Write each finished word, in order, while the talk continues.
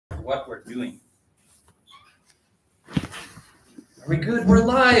what we're doing. Are we good? We're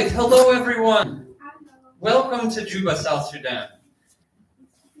live. Hello, everyone. Hello. Welcome to Juba, South Sudan.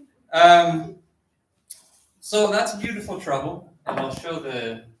 So that's Beautiful Trouble, and I'll show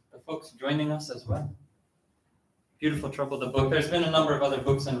the folks joining us as well. Beautiful Trouble, the book. There's been a number of other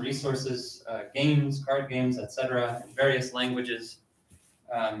books and resources, games, card games, etc., in various languages,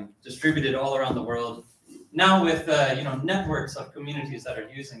 distributed all around the world. Now with networks of communities that are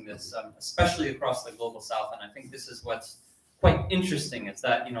using this, especially across the global south, and I think this is what's quite interesting, is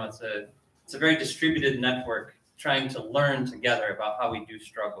that it's a very distributed network trying to learn together about how we do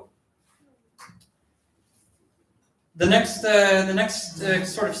struggle. The next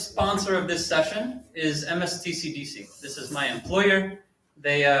sort of sponsor of this session is MSTCDC. This is my employer.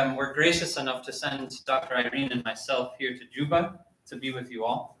 They were gracious enough to send Dr. Irene and myself here to Juba to be with you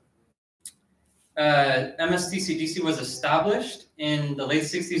all. MSTCDC was established in the late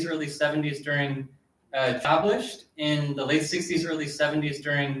 60s, early 70s during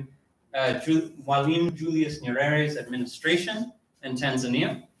Mwalimu Julius Nyerere's administration in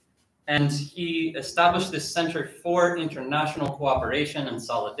Tanzania. And he established this Center for International Cooperation and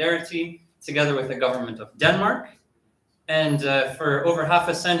Solidarity together with the government of Denmark. And for over half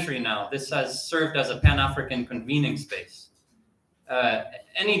a century now, this has served as a Pan-African convening space.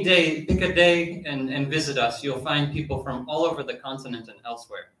 Any day, pick a day and visit us. You'll find people from all over the continent and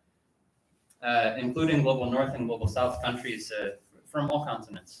elsewhere, including global north and global south countries from all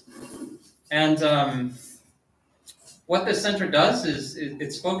continents. And what this center does is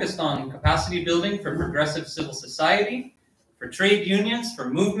it's focused on capacity building for progressive civil society, for trade unions, for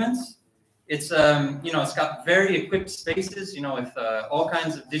movements. It's it's got very equipped spaces, with all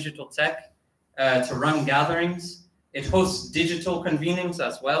kinds of digital tech to run gatherings. It hosts digital convenings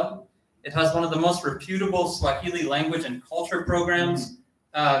as well. It has one of the most reputable Swahili language and culture programs.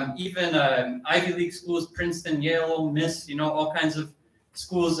 Even Ivy League schools, Princeton, Yale, Miss, all kinds of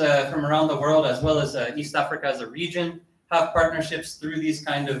schools from around the world, as well as East Africa as a region, have partnerships through these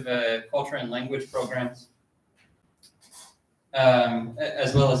kind of culture and language programs,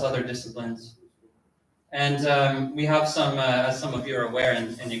 as well as other disciplines. And we have some, as some of you are aware,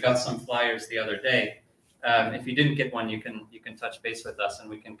 and you got some flyers the other day. If you didn't get one, you can touch base with us and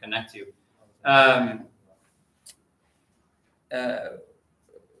we can connect you.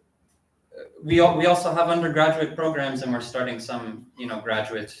 We also have undergraduate programs, and we're starting some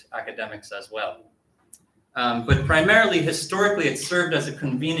graduate academics as well. But primarily, historically, it served as a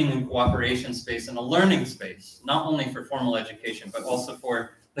convening and cooperation space and a learning space, not only for formal education, but also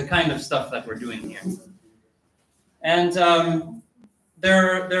for the kind of stuff that we're doing here. And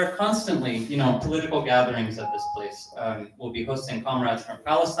there are constantly, political gatherings at this place. We'll be hosting Comrades from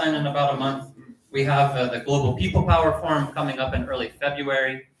Palestine in about a month. We have the Global People Power Forum coming up in early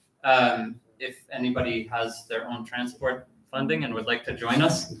February. If anybody has their own transport funding and would like to join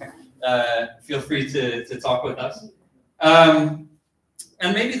us, feel free to talk with us. And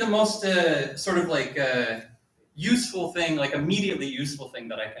maybe the most useful thing, immediately useful thing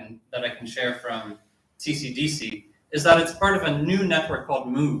that I can share from TCDC is that it's part of a new network called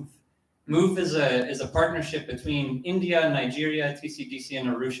MOVE. MOVE is a partnership between India, Nigeria, TCDC, and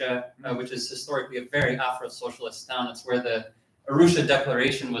Arusha, which is historically a very Afro-socialist town. It's where the Arusha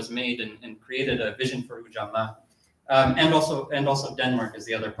Declaration was made and created a vision for Ujamaa. And also Denmark is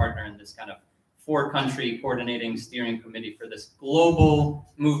the other partner in this kind of 4-country coordinating steering committee for this global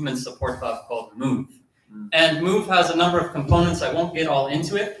movement support hub called MOVE. And MOVE has a number of components. I won't get all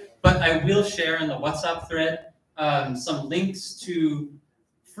into it, but I will share in the WhatsApp thread some links to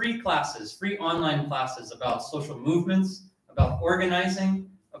free online classes about social movements, about organizing,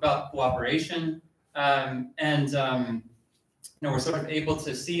 about cooperation, we're sort of able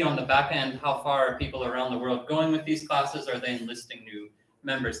to see on the back end how far are people around the world going with these classes. Are they enlisting new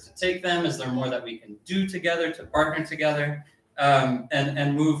members to take them? Is there more that we can do together to partner together?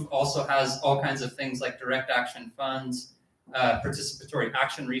 And MOVE also has all kinds of things like direct action funds, participatory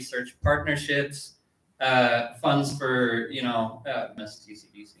action research partnerships, funds for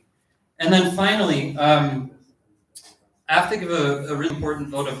MSTCDC. And then finally, I have to give a really important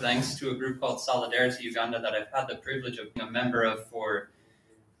vote of thanks to a group called Solidarity Uganda that I've had the privilege of being a member of for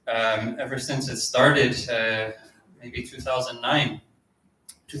ever since it started, maybe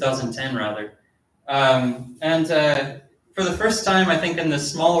 2010 rather. For the first time, I think in the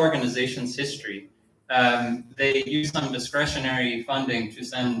small organization's history, they used some discretionary funding to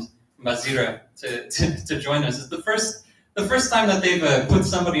send Mazira to join us. It's the first time that they've put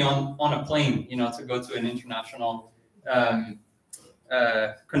somebody on a plane, to go to an international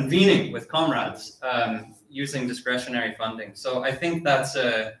convening with comrades using discretionary funding. So I think that's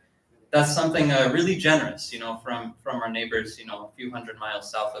that's something really generous, from our neighbors, a few hundred miles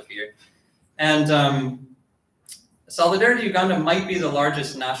south of here. And Solidarity Uganda might be the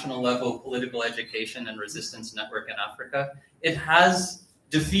largest national level political education and resistance network in Africa. It has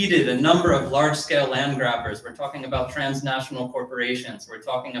defeated a number of large-scale land grabbers. We're talking about transnational corporations. We're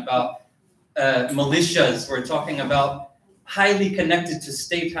talking about militias. We're talking about highly connected to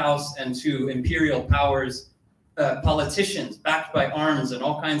State House and to imperial powers, politicians backed by arms and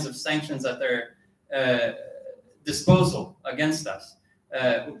all kinds of sanctions at their disposal against us.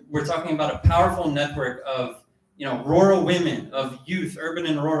 We're talking about a powerful network of rural women, of youth, urban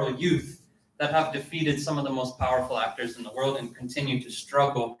and rural youth, that have defeated some of the most powerful actors in the world and continue to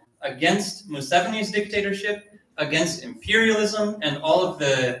struggle against Museveni's dictatorship, against imperialism, and all of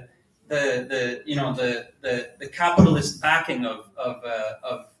the capitalist backing of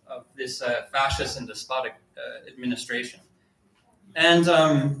this fascist and despotic administration. And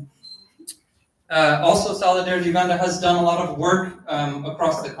also, Solidarity Uganda has done a lot of work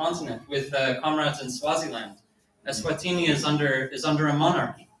across the continent with comrades in Swaziland. Eswatini is under a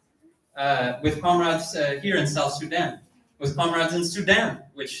monarchy, with comrades here in South Sudan, with comrades in Sudan,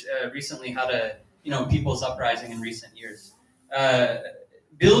 which recently had a people's uprising in recent years,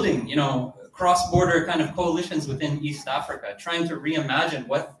 building cross-border kind of coalitions within East Africa, trying to reimagine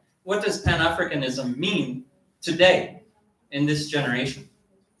what does Pan-Africanism mean today in this generation.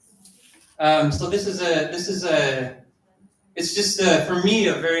 So it's just for me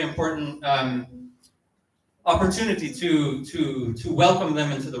a very important opportunity to welcome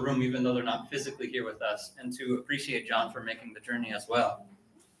them into the room, even though they're not physically here with us, and to appreciate John for making the journey as well.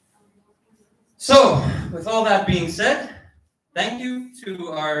 So, with all that being said, thank you to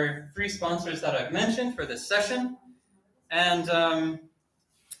our 3 sponsors that I've mentioned for this session, and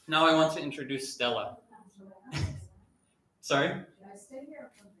now I want to introduce Stella. Sorry? Can I stay here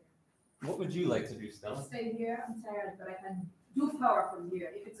or come here? What would you like to do, Stella? Stay here. I'm tired, but I can do power from here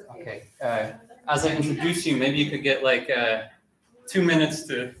if it's okay. Okay. As I introduce you, maybe you could get like 2 minutes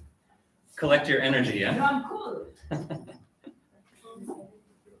to collect your energy, yeah? No, I'm cool.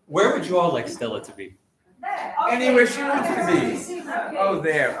 Where would you all like Stella to be? There. Okay. Anywhere she wants to be. Okay. Oh,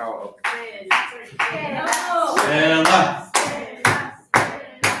 there. Oh, okay. No. Stella!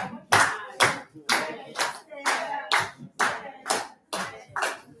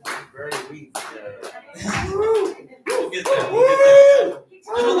 Very weak. We'll get there. We'll get there. It's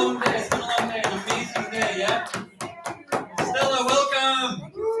been a long day. It's been a long day. An amazing day, yeah? Stella, welcome!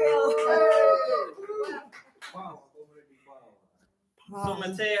 So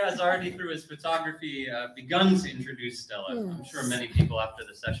Matei has already, through his photography, begun to introduce Stella. I'm sure many people after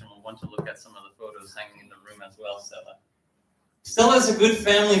the session will want to look at some of the photos hanging in the room as well, Stella. Stella is a good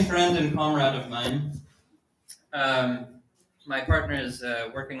family friend and comrade of mine. My partner is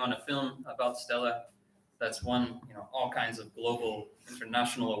working on a film about Stella that's won, all kinds of global,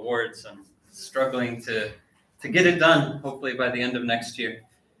 international awards, and struggling to get it done, hopefully by the end of next year.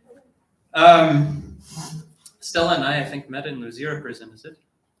 Stella and I think, met in Luzira prison, is it?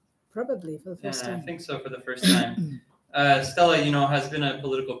 Probably for the first time. I think so, for the first time. Stella, has been a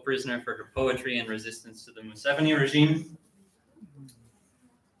political prisoner for her poetry and resistance to the Museveni regime.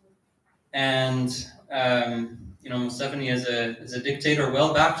 And, Museveni is a dictator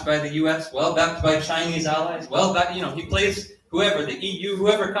well backed by the US, well backed by Chinese allies, well backed, he plays whoever, the EU,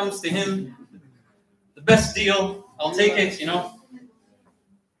 whoever comes to him, the best deal, I'll take it,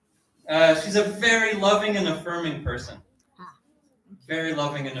 She's a very loving and affirming person. Very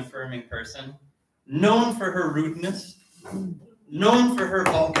loving and affirming person. Known for her rudeness. Known for her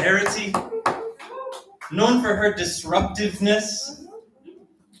vulgarity. Known for her disruptiveness.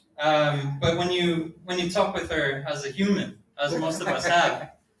 But when you talk with her as a human, as most of us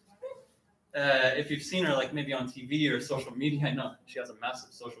have, if you've seen her like maybe on TV or social media, I know she has a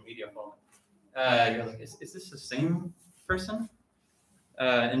massive social media following. You're like, is this the same person?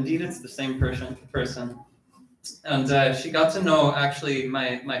 Indeed, it's the same person. And she got to know, actually,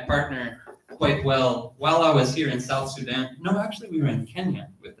 my partner quite well while I was here in South Sudan. No, actually, we were in Kenya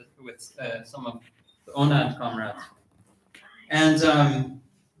with some of the ONAD comrades. And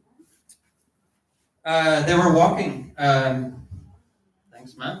they were walking.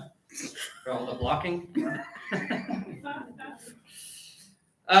 Thanks, man, for all the blocking.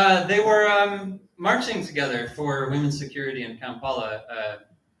 They were marching together for women's security in Kampala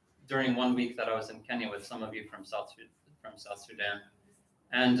during 1 week that I was in Kenya with some of you from South Sudan.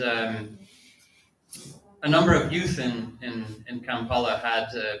 And a number of youth in Kampala had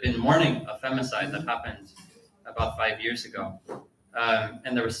been mourning a femicide that happened about 5 years ago.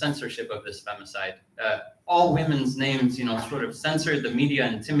 And there was censorship of this femicide. all women's names, sort of censored, the media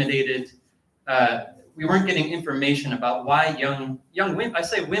intimidated. We weren't getting information about why young women, I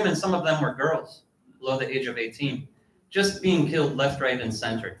say women, some of them were girls below the age of 18, just being killed left, right, and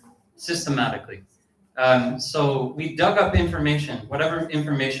center, systematically. So we dug up information, whatever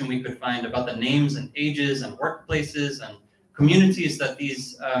information we could find about the names and ages and workplaces and communities that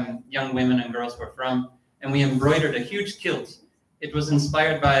these young women and girls were from, and we embroidered a huge kilt. It was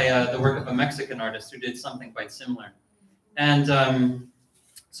inspired by the work of a Mexican artist who did something quite similar. And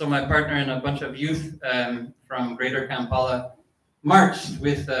so my partner and a bunch of youth from Greater Kampala marched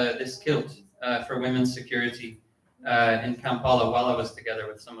with this kilt for women's security in Kampala while I was together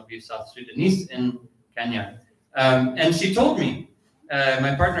with some of you South Sudanese in Kenya. And she told me,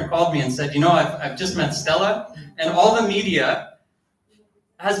 my partner called me and said, I've just met Stella, and all the media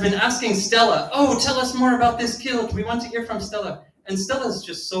has been asking Stella, oh, tell us more about this kilt. We want to hear from Stella. And Stella's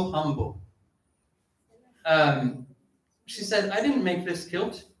just so humble. She said, I didn't make this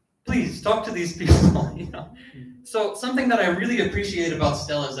kilt. Please talk to these people. So something that I really appreciate about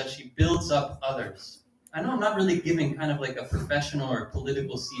Stella is that she builds up others. I know I'm not really giving kind of like a professional or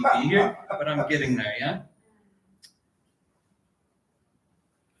political CV here, but I'm getting there, yeah?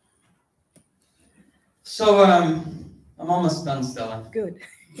 So I'm almost done, Stella. Good.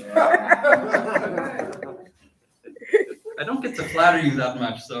 I don't get to flatter you that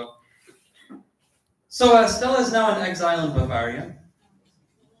much, so. So Stella is now in exile in Bavaria.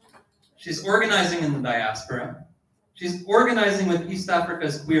 She's organizing in the diaspora. She's organizing with East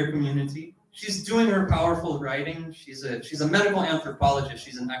Africa's queer community. She's doing her powerful writing. She's a medical anthropologist.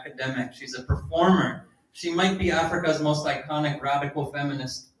 She's an academic. She's a performer. She might be Africa's most iconic radical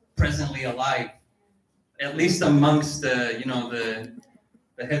feminist presently alive, at least amongst the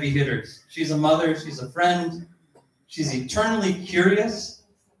heavy hitters. She's a mother. She's a friend. She's eternally curious,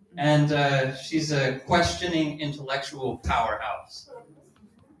 and she's a questioning intellectual powerhouse.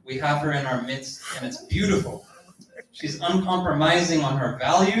 We have her in our midst, and it's beautiful. She's uncompromising on her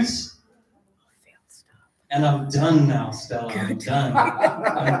values. And I'm done now, Stella. I'm done.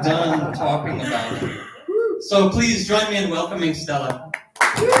 I'm done talking about it. So please join me in welcoming Stella.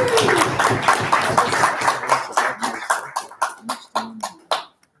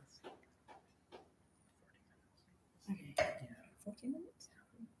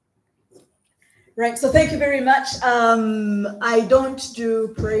 Right, so thank you very much. I don't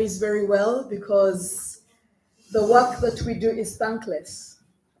do praise very well because the work that we do is thankless,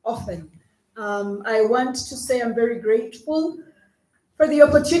 often. I want to say I'm very grateful for the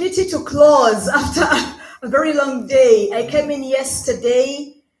opportunity to close after a very long day. I came in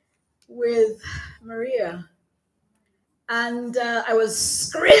yesterday with Maria, and I was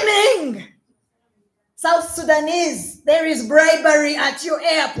screaming, South Sudanese, there is bribery at your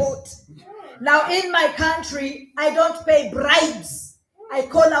airport. Now, in my country, I don't pay bribes. I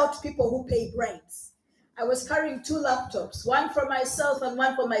call out people who pay bribes. I was carrying 2 laptops, one for myself and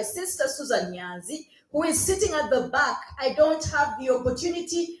one for my sister, Stella Nyanzi, who is sitting at the back. I don't have the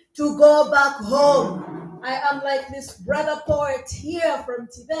opportunity to go back home. I am like this brother poet here from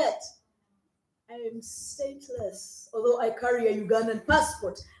Tibet. I am stateless, although I carry a Ugandan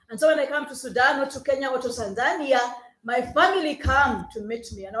passport. And so when I come to Sudan or to Kenya or to Tanzania, my family come to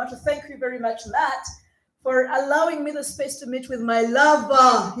meet me. And I want to thank you very much, Matt, for allowing me the space to meet with my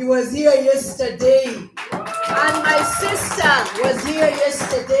lover. He was here yesterday. And my sister was here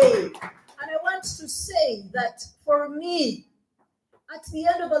yesterday. And I want to say that for me, at the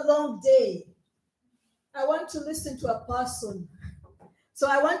end of a long day, I want to listen to a person. So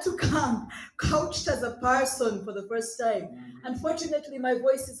I want to come couched as a person for the first time. Unfortunately, my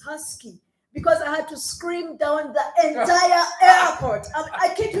voice is husky because I had to scream down the entire airport.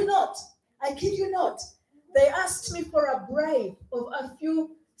 I kid you not. I kid you not. They asked me for a bribe of a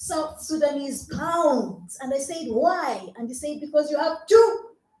few South Sudanese pounds. And I said, why? And they said, because you have 2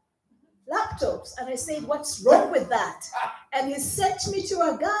 laptops. And I said, what's wrong with that? And he sent me to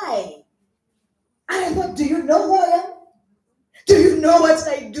a guy. And I thought, do you know who I am? Do you know what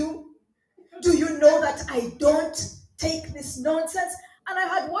I do? Do you know that I don't take this nonsense? And I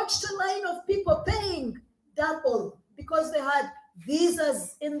had watched a line of people paying double because they had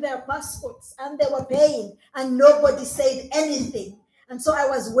visas in their passports and they were paying and nobody said anything. And so I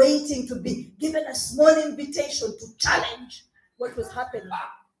was waiting to be given a small invitation to challenge what was happening.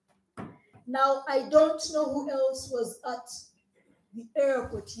 Now, I don't know who else was at the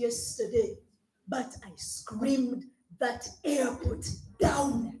airport yesterday, but I screamed that airport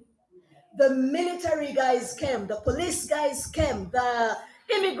down. The military guys came, the police guys came, the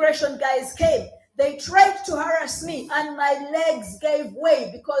immigration guys came. They tried to harass me and my legs gave way,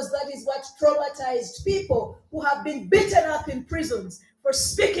 because that is what traumatized people who have been beaten up in prisons for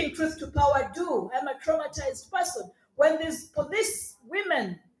speaking truth to power do. I'm a traumatized person. When these police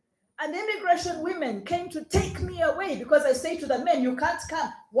women and immigration women came to take me away, because I say to the men, you can't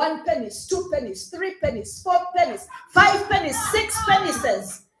come. 1 penny, 2 pennies, 3 pennies, 4 pennies, 5 pennies, 6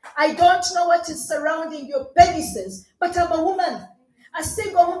 pennies. I don't know what is surrounding your pennies, but I'm a woman. A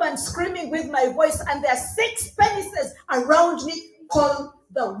single woman screaming with my voice, and there are 6 pennies around me. Call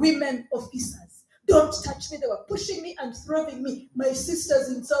the women officers. Don't touch me. They were pushing me and throwing me. My sisters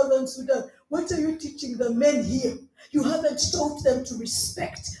in Southern Sudan, what are you teaching the men here? You haven't taught them to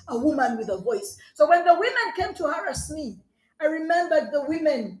respect a woman with a voice. So when the women came to harass me, I remembered the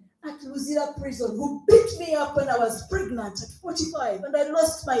women at Luzira prison who beat me up when I was pregnant at 45 and I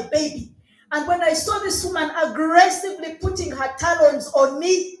lost my baby. And when I saw this woman aggressively putting her talons on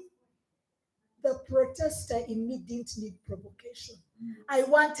me, the protester in me didn't need provocation. I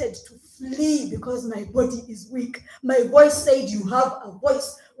wanted to flee because my body is weak. My voice said, you have a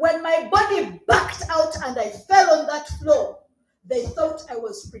voice. When my body backed out and I fell on that floor, they thought I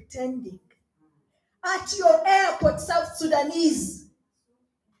was pretending. At your airport, South Sudanese,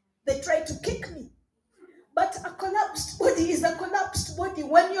 they tried to kick me. But a collapsed body is a collapsed body.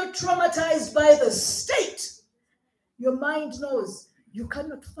 When you're traumatized by the state, your mind knows you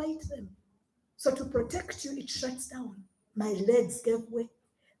cannot fight them. So to protect you, it shuts down. My legs gave way.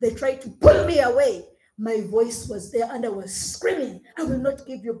 They tried to pull me away. My voice was there and I was screaming, I will not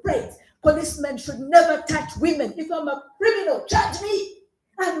give you praise. Policemen should never touch women. If I'm a criminal, charge me.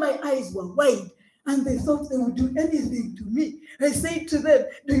 And my eyes were wide. And they thought they would do anything to me. I said to them,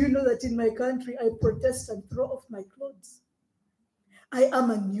 do you know that in my country, I protest and throw off my clothes? I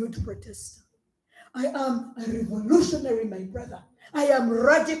am a nude protester. I am a revolutionary, my brother. I am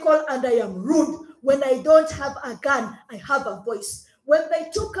radical and I am rude. When I don't have a gun, I have a voice. When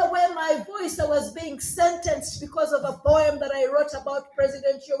they took away my voice, I was being sentenced because of a poem that I wrote about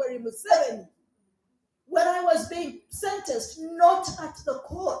President Yoweri Museveni. When I was being sentenced, not at the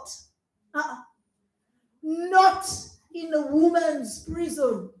court, not in a woman's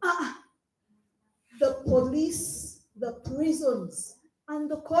prison. The police, the prisons, and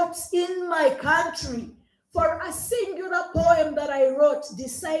the courts in my country, for a singular poem that I wrote,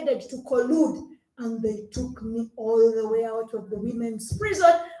 decided to collude. And they took me all the way out of the women's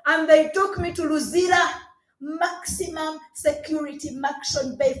prison, and they took me to Luzira Maximum Security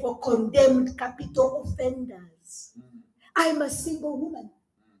Maction Bay for condemned capital offenders. I'm a single woman.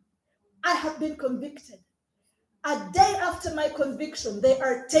 I have been convicted. A day after my conviction, they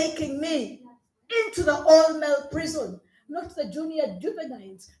are taking me into the all-male prison. Not the junior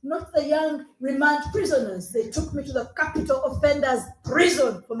juveniles, not the young remand prisoners. They took me to the capital offenders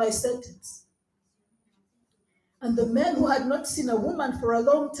prison for my sentence. And the men who had not seen a woman for a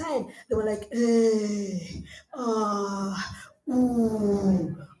long time, they were like,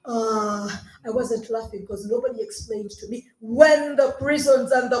 I wasn't laughing because nobody explained to me. When the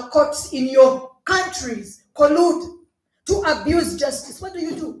prisons and the courts in your countries collude to abuse justice, what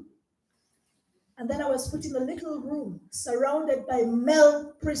do? And then I was put in a little room surrounded by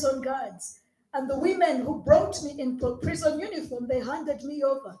male prison guards. And the women who brought me in prison uniform, they handed me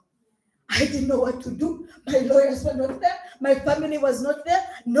over. I didn't know what to do. My lawyers were not there. My family was not there.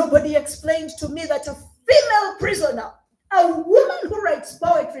 Nobody explained to me that a female prisoner, a woman who writes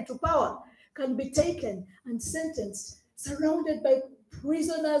poetry to power, can be taken and sentenced, surrounded by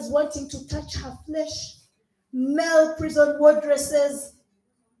prisoners wanting to touch her flesh, male prison wardresses,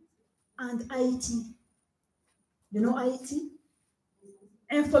 and IT. You know IT?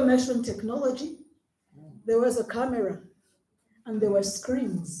 Information technology. There was a camera and there were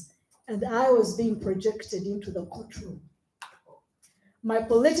screens. And I was being projected into the courtroom. My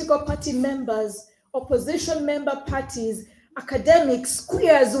political party members, opposition member parties, academics,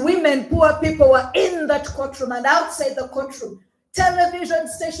 queers, women, poor people were in that courtroom and outside the courtroom. Television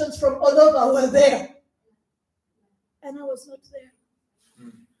stations from all over were there. And I was not there.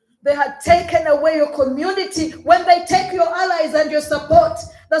 They had taken away your community. When they take your allies and your support,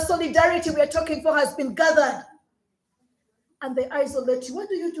 the solidarity we are talking for has been gathered. And they isolate you. What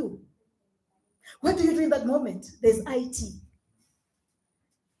do? What do you do in that moment? There's IT.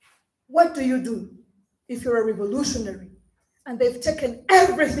 What do you do if you're a revolutionary and they've taken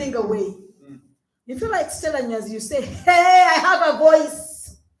everything away? You feel like Stella Nyanzi, you say, hey, I have a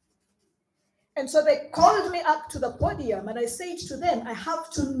voice. And so they called me up to the podium and I said to them, I have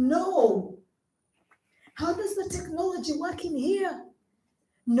to know, how does the technology work in here?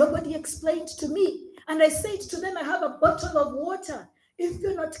 Nobody explained to me. And I said to them, I have a bottle of water. if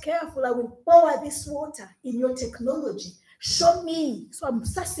you're not careful, I will pour this water in your technology. Show me. So I'm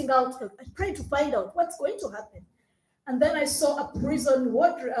sussing out, I'm trying to find out what's going to happen. And then I saw a prison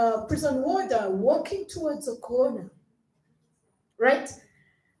warder walking towards a corner, right?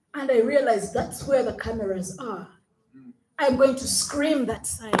 And I realized that's where the cameras are. I'm going to scream that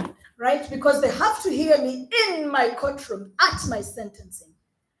side, right? Because they have to hear me in my courtroom at my sentencing.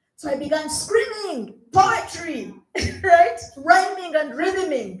 So I began screaming poetry, right? Rhyming and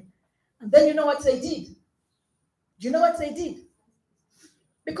rhythming. And then you know what they did? You know what they did?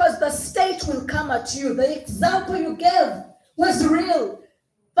 Because the state will come at you. The example you gave was real.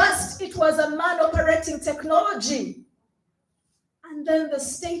 First, it was a man operating technology. And then the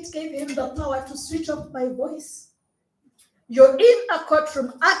state gave him the power to switch off my voice. You're in a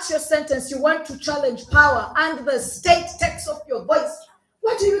courtroom at your sentence. You want to challenge power, and the state takes off your voice.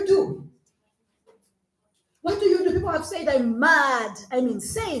 What do you do? What do you do? People have said, I'm mad, I'm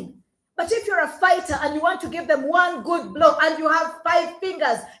insane. But if you're a fighter and you want to give them one good blow and you have 5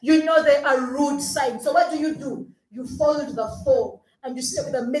 fingers, you know they are rude signs. So what do? You fold the 4 and you stay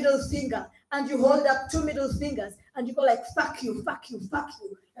with the middle finger and you hold up 2 middle fingers and you go like, fuck you, fuck you, fuck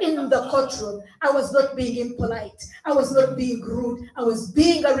you. In the courtroom, I was not being impolite. I was not being rude. I was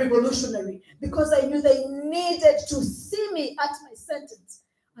being a revolutionary because I knew they needed to see me at my sentence.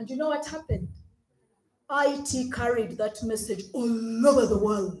 And you know what happened? IT carried that message all over the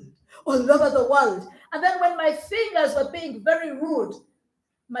world. All over the world. And then when my fingers were being very rude,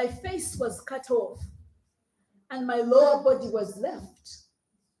 my face was cut off and my lower body was left.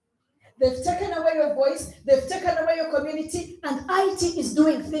 They've taken away your voice, they've taken away your community, and IT is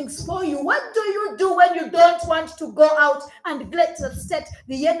doing things for you. What do you do when you don't want to go out and let the state,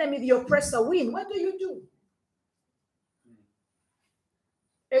 the enemy, the oppressor win? What do you do?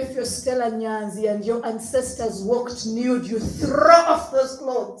 If you're Stella Nyanzi and your ancestors walked nude, you throw off those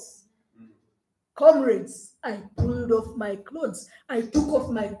clothes. Comrades, I pulled off my clothes. I took off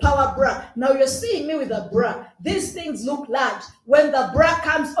my power bra. Now you're seeing me with a bra. These things look large. When the bra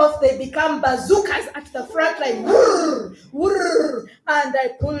comes off, they become bazookas at the front line. Whirr, whirr. And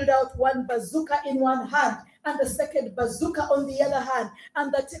I pulled out one bazooka in one hand and the second bazooka on the other hand.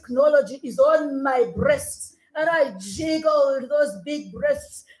 And the technology is on my breasts. And I jiggled those big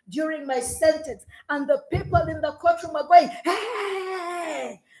breasts during my sentence. And the people in the courtroom are going,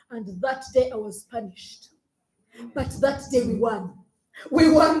 hey! And that day I was punished. But that day we won. We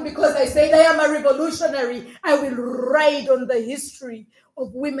won because I said, I am a revolutionary. I will ride on the history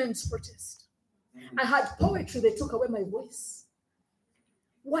of women's protest. I had poetry, they took away my voice.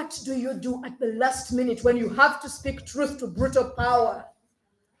 What do you do at the last minute when you have to speak truth to brutal power?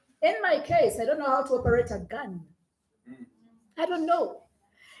 In my case, I don't know how to operate a gun. I don't know.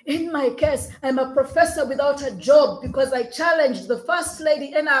 In my case, I'm a professor without a job because I challenged the first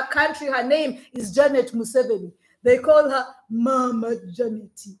lady in our country. Her name is Janet Museveni. They call her Mama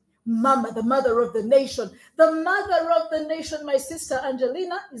Janeti. Mama, the mother of the nation. The mother of the nation, my sister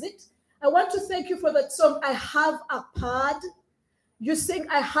Angelina, is it? I want to thank you for that song. I have a pad. You sing,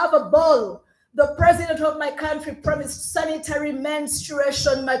 I have a ball. The president of my country promised sanitary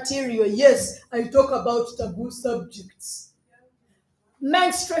menstruation material. Yes, I talk about taboo subjects.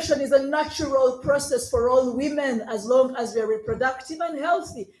 Menstruation is a natural process for all women as long as we are reproductive and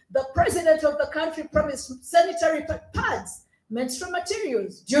healthy. The president of the country promised sanitary pads, menstrual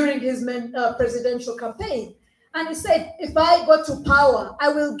materials during his presidential campaign. And he said, if I go to power,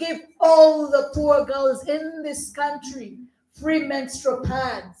 I will give all the poor girls in this country free menstrual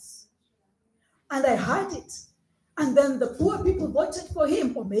pads. And I heard it. And then the poor people voted for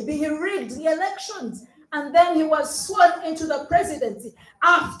him, or maybe he rigged the elections. And then he was sworn into the presidency.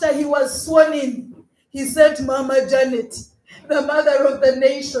 After he was sworn in, he sent Mama Janet, the mother of the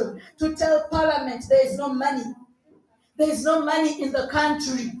nation, to tell Parliament there is no money. There is no money in the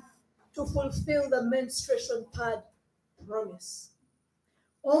country to fulfill the menstruation pad promise.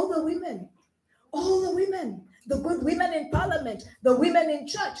 All the women, the good women in Parliament, the women in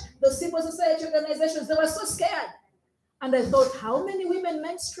church, the civil society organizations, they were so scared. And I thought, how many women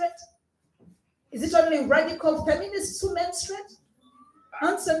menstruate? Is it only radical feminists who menstruate?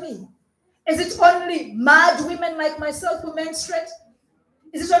 Answer me. Is it only mad women like myself who menstruate?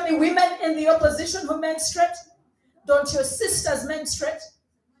 Is it only women in the opposition who menstruate? Don't your sisters menstruate?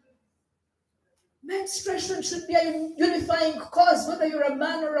 Menstruation should be a unifying cause, whether you're a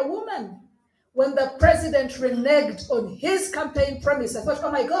man or a woman. When the president reneged on his campaign promise, I thought,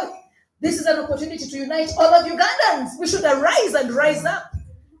 oh my God, this is an opportunity to unite all of Ugandans. We should arise and rise up.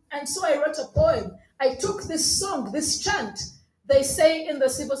 And so I wrote a poem. I took this song, this chant, They say in the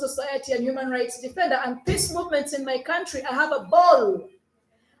civil society and human rights defender and peace movements in my country, I have a ball.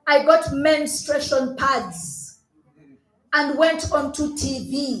 I got menstruation pads and went onto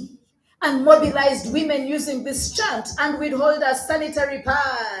TV and mobilized women using this chant, and we'd hold our sanitary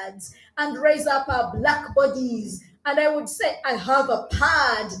pads and raise up our black bodies. And I would say, I have a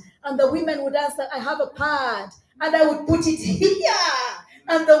pad. And the women would answer, I have a pad. And I would put it here.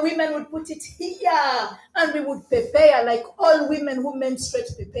 And the women would put it here. And we would prepare, like all women who menstruate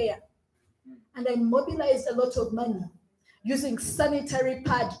prepare. And I mobilized a lot of money using sanitary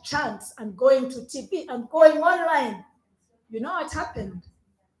pad chants and going to TV and going online. You know what happened?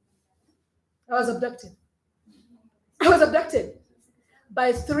 I was abducted. I was abducted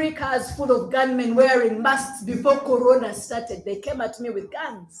by 3 cars full of gunmen wearing masks before Corona started. They came at me with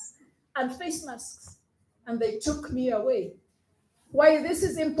guns and face masks, and they took me away. Why this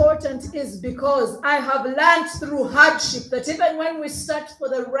is important is because I have learned through hardship that even when we start for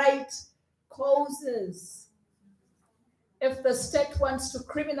the right causes, if the state wants to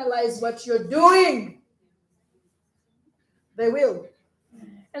criminalize what you're doing, they will.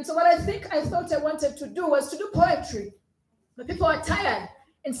 And so what I thought I wanted to do was to do poetry. But people are tired.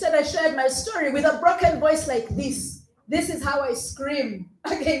 Instead, I shared my story with a broken voice like this. This is how I scream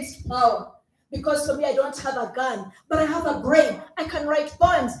against power. Because for me, I don't have a gun, but I have a brain. I can write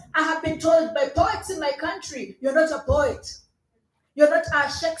poems. I have been told by poets in my country, you're not a poet. You're not a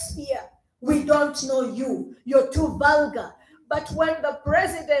Shakespeare. We don't know you. You're too vulgar. But when the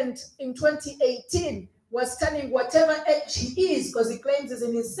president in 2018 was turning whatever age he is, because he claims he's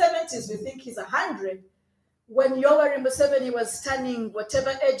in his 70s, we think he's 100. When Yoweri Museveni was turning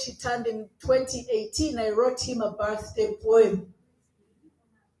whatever age he turned in 2018, I wrote him a birthday poem.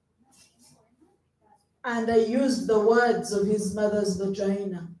 And I used the words of his mother's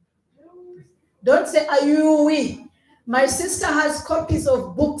vagina. Don't say, are you we? My sister has copies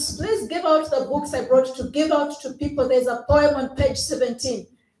of books. Please give out the books I brought to give out to people. There's a poem on page 17.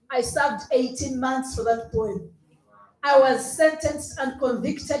 I served 18 months for that poem. I was sentenced and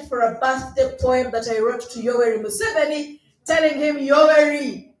convicted for a birthday poem that I wrote to Yoweri Museveni, telling him,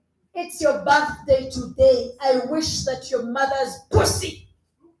 Yoweri, it's your birthday today. I wish that your mother's pussy,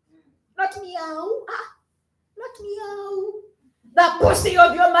 not meow, not meow, the pussy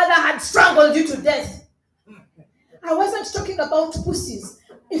of your mother had strangled you to death. I wasn't talking about pussies.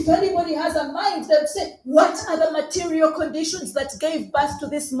 If anybody has a mind, they'll say, what are the material conditions that gave birth to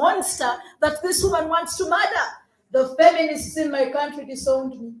this monster that this woman wants to murder? The feminists in my country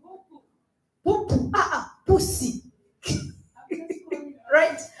disowned me. Poo-poo, pussy.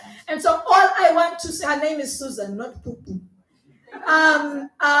 Right? And so all I want to say, her name is Susan, not poo-poo. All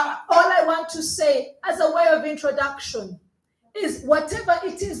I want to say as a way of introduction is whatever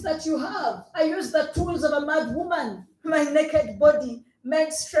it is that you have. I use the tools of a mad woman, my naked body,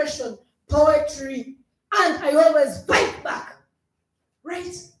 menstruation, poetry, and I always fight back.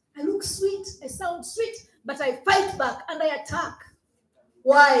 Right? I look sweet, I sound sweet, but I fight back and I attack.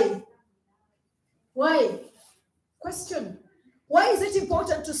 Why? Why? Question. Why is it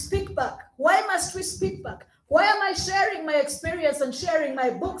important to speak back? Why must we speak back? Why am I sharing my experience and sharing my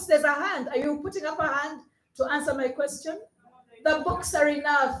books? There's a hand. Are you putting up a hand to answer my question? The books are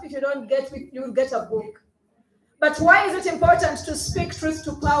enough. If you don't get it, you'll get a book. But why is it important to speak truth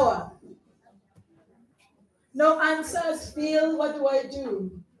to power? No answers, Phil. What do I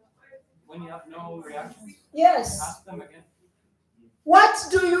do? When you have no reaction, yes. Ask them again. What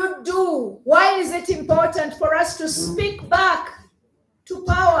do you do? Why is it important for us to speak back to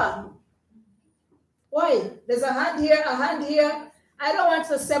power? Why? There's a hand here, a hand here. I don't want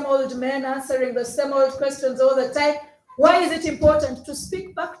the same old men answering the same old questions all the time. Why is it important to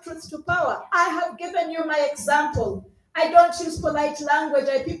speak back truth to power? I have given you my example. I don't use polite language.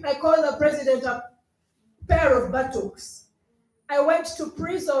 I call the president a pair of buttocks. I went to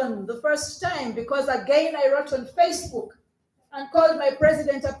prison the first time because, again, I wrote on Facebook and called my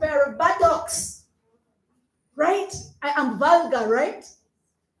president a pair of buttocks. Right? I am vulgar, right?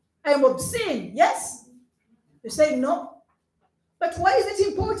 I am obscene, yes? You say no. But why is it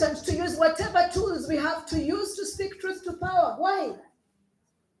important to use whatever tools we have to use to speak truth to power? Why?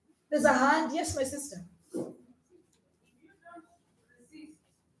 There's a hand. Yes, my sister.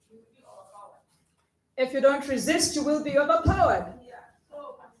 If you don't resist, you will be overpowered. Yeah.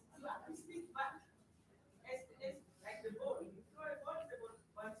 So you have to speak back. Like the ball. You throw a ball, the ball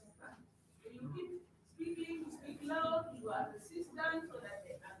bounces back. When you keep speaking, you speak loud, you are persistent so that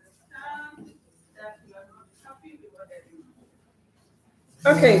they understand that you are not happy with what they're doing.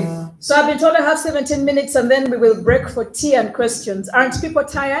 Okay, so I've been told I have 17 minutes and then we will break for tea and questions. Aren't people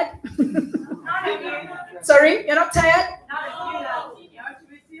tired? Sorry, you're not tired?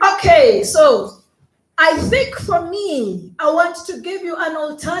 Okay, so I think for me, I want to give you an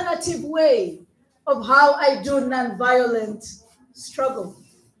alternative way of how I do nonviolent struggle.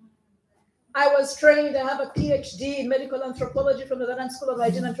 I was trained, I have a PhD in medical anthropology from the Ugandan School of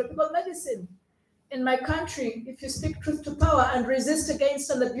Hygiene and Tropical Medicine. In my country, if you speak truth to power and resist against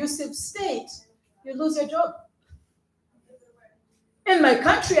an abusive state, you lose your job. In my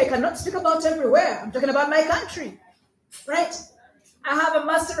country, I cannot speak about everywhere. I'm talking about my country, right? I have a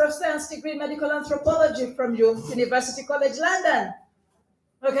Master of Science degree in medical anthropology from University College London,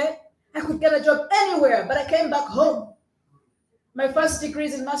 okay? I could get a job anywhere, but I came back home. My first degree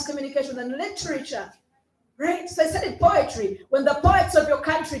is in mass communication and literature, right? So I studied poetry. When the poets of your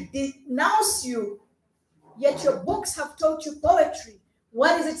country denounce you, yet your books have taught you poetry,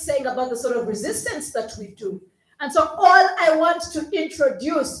 what is it saying about the sort of resistance that we do? And so all I want to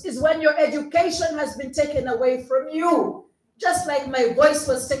introduce is when your education has been taken away from you, just like my voice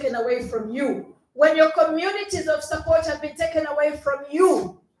was taken away from you, when your communities of support have been taken away from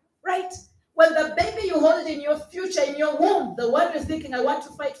you, right? When the baby you hold in your future, in your womb, the one you're thinking, I want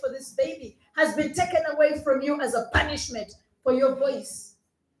to fight for this baby, has been taken away from you as a punishment for your voice,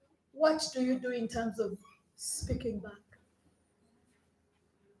 what do you do in terms of speaking back?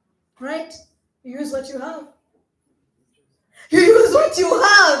 Right? You use what you have. You use what you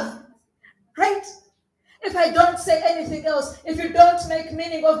have, right? If I don't say anything else, if you don't make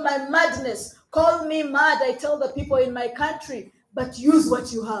meaning of my madness, call me mad, I tell the people in my country, but use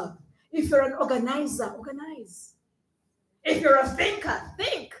what you have. If you're an organizer, organize. If you're a thinker,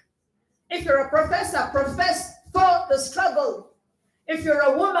 think. If you're a professor, profess for the struggle. If you're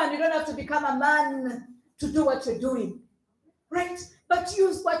a woman, you don't have to become a man to do what you're doing, right? But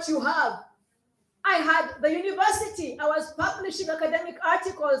use what you have. I had the university, I was publishing academic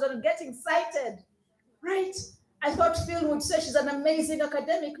articles and getting cited, right? I thought Phil would say she's an amazing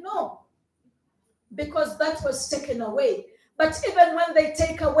academic. No, because that was taken away. But even when they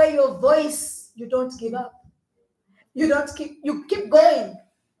take away your voice, you don't give up. You keep going,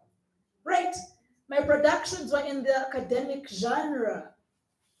 right? My productions were in the academic genre.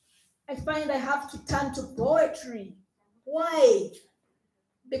 I find I have to turn to poetry. Why?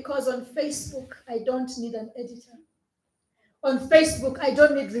 Because on Facebook, I don't need an editor. On Facebook, I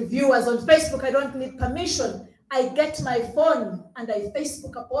don't need reviewers. On Facebook, I don't need permission. I get my phone and I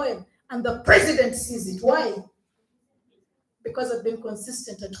Facebook a poem and the president sees it. Why? Because I've been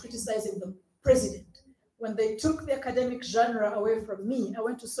consistent at criticizing the president. When they took the academic genre away from me, I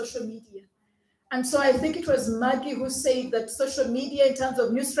went to social media. And so I think it was Maggie who said that social media, in terms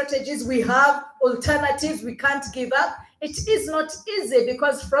of new strategies, we have alternatives, we can't give up. It is not easy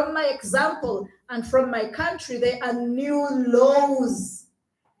because from my example and from my country, there are new laws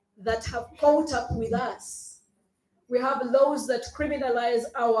that have caught up with us. We have laws that criminalize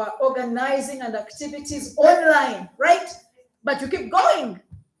our organizing and activities online, right? But you keep going.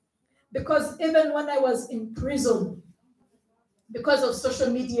 Because even when I was in prison, because of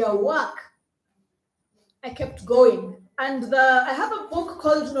social media work, I kept going. And I have a book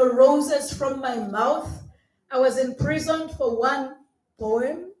called No Roses from My Mouth. I was imprisoned for one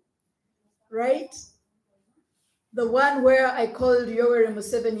poem, right? The one where I called Yoweri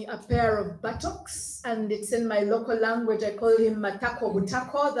Museveni a pair of buttocks, and it's in my local language. I call him Matako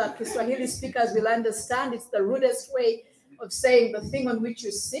Butako. The Kiswahili speakers will understand. It's the rudest way of saying the thing on which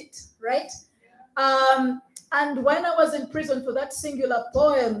you sit, right? And when I was in prison for that singular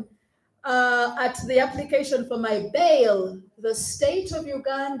poem, at the application for my bail, the state of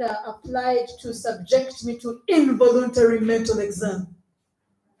Uganda applied to subject me to involuntary mental exam.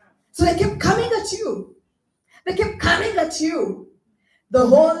 So they kept coming at you. They kept coming at you. The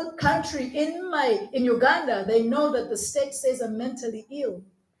whole country in Uganda, they know that the state says I'm mentally ill.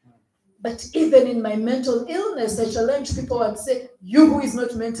 But even in my mental illness, I challenge people and say, you who is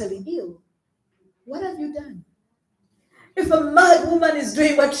not mentally ill, what have you done? If a mad woman is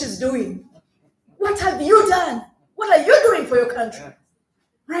doing what she's doing, what have you done? What are you doing for your country?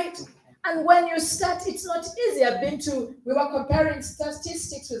 Right? And when you start, it's not easy. We were comparing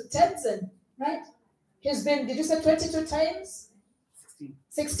statistics with Tenzin, right? He's been, did you say 22 times?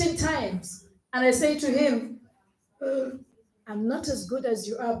 16 times. And I say to him, I'm not as good as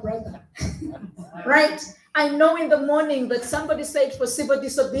you are, brother. Right? I know in the morning that somebody said for civil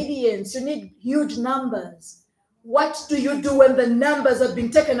disobedience, you need huge numbers. What do you do when the numbers have been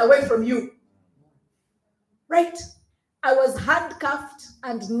taken away from you? Right? I was handcuffed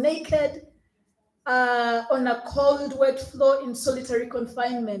and naked on a cold, wet floor in solitary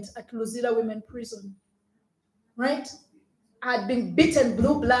confinement at Luzira Women Prison. Right? I had been beaten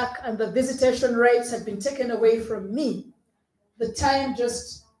blue-black and the visitation rights had been taken away from me. The time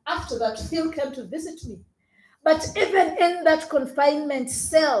just after that, Phil came to visit me. But even in that confinement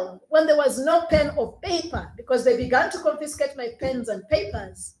cell, when there was no pen or paper, because they began to confiscate my pens and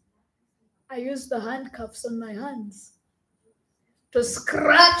papers, I used the handcuffs on my hands to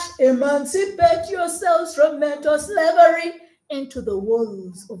scratch, emancipate yourselves from mental slavery, into the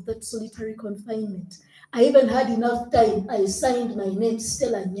walls of that solitary confinement. I even had enough time. I signed my name,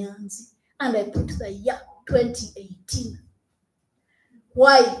 Stella Nyanzi, and I put the year 2018.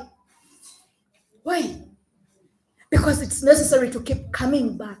 Why? Why? Because it's necessary to keep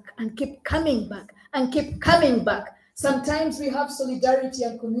coming back and keep coming back and keep coming back. Sometimes we have solidarity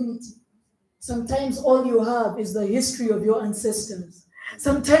and community. Sometimes all you have is the history of your ancestors.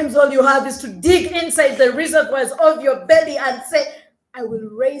 Sometimes all you have is to dig inside the reservoirs of your belly and say, I will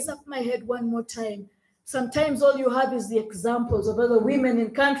raise up my head one more time. Sometimes all you have is the examples of other women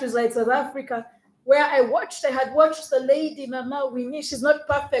in countries like South Africa, where I had watched the lady, Mama Winnie. She's not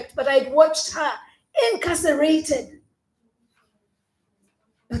perfect, but I'd watched her incarcerated.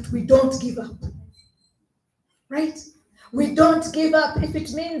 But we don't give up, right? We don't give up if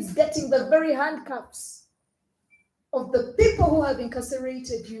it means getting the very handcuffs of the people who have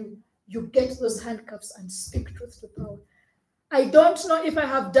incarcerated you. You get those handcuffs and speak truth to power. I don't know if I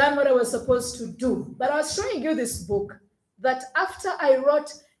have done what I was supposed to do, but I was showing you this book that after I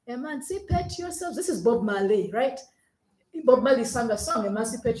wrote Emancipate Yourselves, this is Bob Marley, right? Bob Marley sang a song,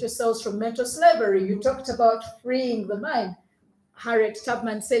 Emancipate Yourselves from Mental Slavery. You talked about freeing the mind. Harriet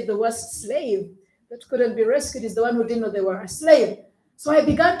Tubman said the worst slave that couldn't be rescued is the one who didn't know they were a slave. So I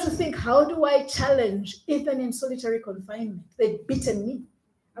began to think, how do I challenge, even in solitary confinement? They'd beaten me.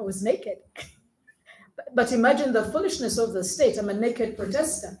 I was naked. But imagine the foolishness of the state. I'm a naked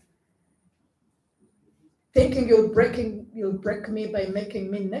protester. Thinking you'll break me by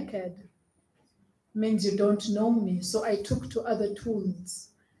making me naked means you don't know me. So I took to other tools.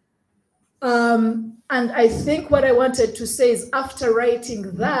 And I think what I wanted to say is, after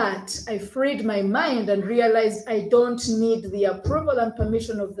writing that, I freed my mind and realized I don't need the approval and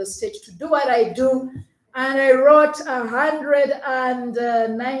permission of the state to do what I do. And I wrote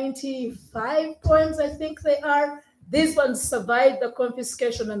 195 poems, I think they are. These ones survived the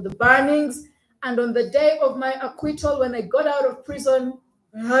confiscation and the burnings. And on the day of my acquittal, when I got out of prison,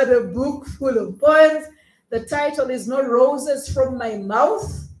 I had a book full of poems. The title is No Roses from My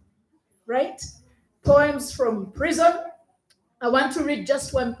Mouth, right? Poems from prison. I want to read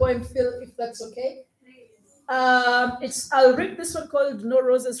just one poem, Phil, if that's okay. I'll read this one called No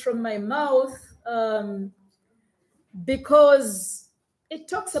Roses from My Mouth, because it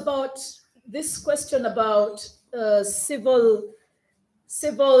talks about this question about civil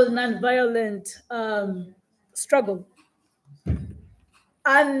nonviolent struggle.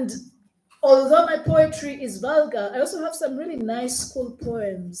 And although my poetry is vulgar, I also have some really nice school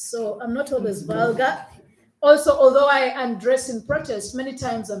poems. So I'm not always vulgar. Also, although I undress in protest, many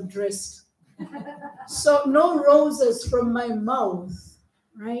times I'm dressed. So no roses from my mouth,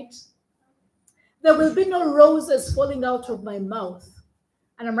 right? There will be no roses falling out of my mouth.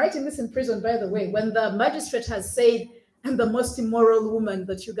 And I'm writing this in prison, by the way, when the magistrate has said, I'm the most immoral woman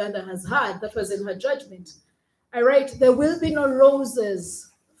that Uganda has had. That was in her judgment. I write, there will be no roses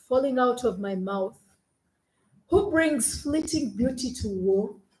falling out of my mouth. Who brings fleeting beauty to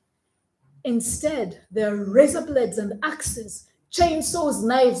war? Instead, there are razor blades and axes, chainsaws,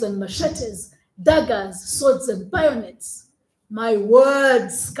 knives and machetes, daggers, swords and bayonets. My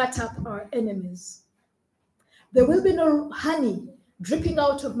words cut up our enemies. There will be no honey dripping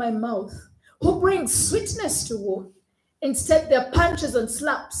out of my mouth. Who brings sweetness to war? Instead, there are punches and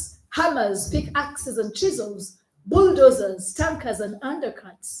slaps, hammers, pickaxes and chisels, bulldozers, tankers and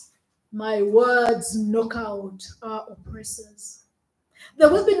undercuts. My words knock out our oppressors. There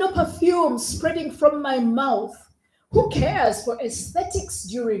will be no perfume spreading from my mouth. Who cares for aesthetics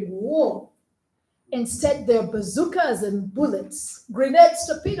during war? Instead, there are bazookas and bullets, grenades,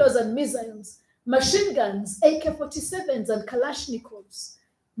 torpedoes and missiles, machine guns, AK-47s and Kalashnikovs.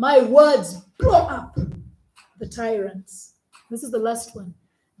 My words blow up the tyrants. This is the last one.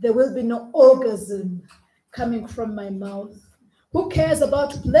 There will be no orgasm coming from my mouth. Who cares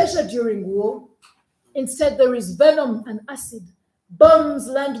about pleasure during war? Instead, there is venom and acid, bombs,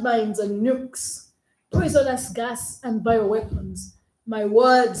 landmines and nukes, poisonous gas and bioweapons. My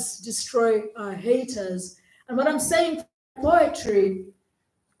words destroy our haters. And what I'm saying, poetry,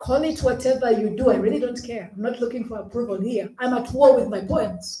 call it whatever you do. I really don't care. I'm not looking for approval here. I'm at war with my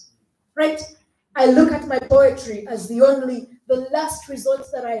poems, right? I look at my poetry as the last resort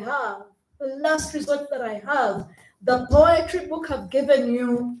that I have, the last resort that I have. The poetry book I've given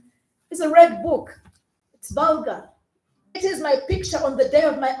you is a red book. It's vulgar. It is my picture on the day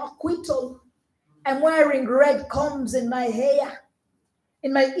of my acquittal. I'm wearing red combs in my hair,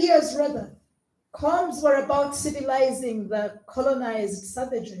 in my ears rather. Combs were about civilizing the colonized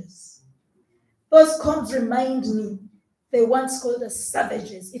savages. Those combs remind me they once called us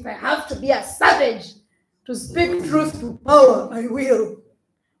savages. If I have to be a savage to speak truth to power, I will.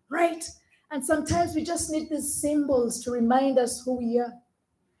 Right? And sometimes we just need these symbols to remind us who we are.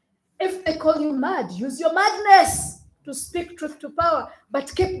 If they call you mad, use your madness to speak truth to power,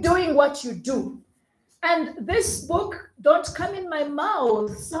 but keep doing what you do. And this book, Don't Come in My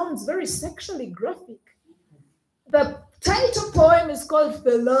Mouth, sounds very sexually graphic. The title poem is called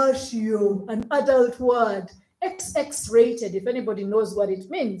Fellatio, an adult word, XX rated, if anybody knows what it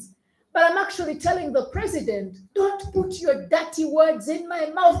means. But I'm actually telling the president, don't put your dirty words in my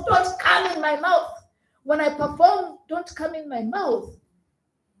mouth. Don't come in my mouth. When I perform, don't come in my mouth.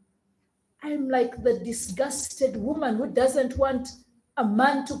 I'm like the disgusted woman who doesn't want a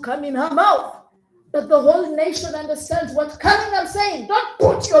man to come in her mouth. But the whole nation understands what coming I'm saying. Don't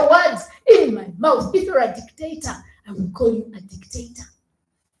put your words in my mouth. If you're a dictator, I will call you a dictator.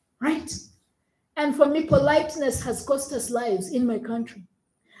 Right? And for me, politeness has cost us lives in my country.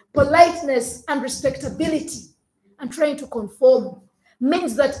 Politeness and respectability and trying to conform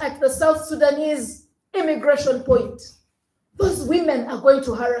means that at the South Sudanese immigration point, those women are going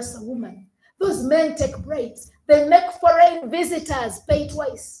to harass a woman. Those men take bribes. They make foreign visitors pay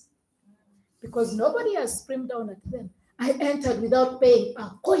twice because nobody has screamed down at them. I entered without paying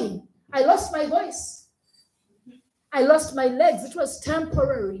a coin. I lost my voice. I lost my legs. It was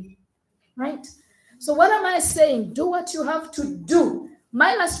temporary, right? So what am I saying? Do what you have to do.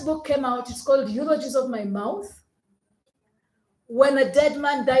 My last book came out. It's called Eulogies of My Mouth. When a dead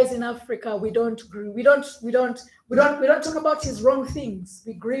man dies in Africa, we don't talk about his wrong things.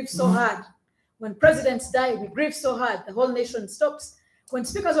 We grieve so hard. When presidents die, we grieve so hard. The whole nation stops. When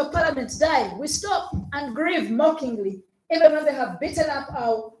speakers of parliament die, we stop and grieve mockingly, even when they have beaten up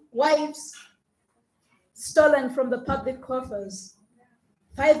our wives, stolen from the public coffers.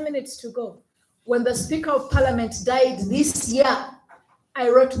 5 minutes to go. When the Speaker of Parliament died this year, I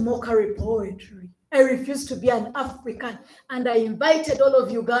wrote mockery poetry. I refused to be an African. And I invited all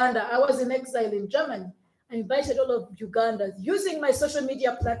of Uganda. I was in exile in Germany. I invited all of Uganda using my social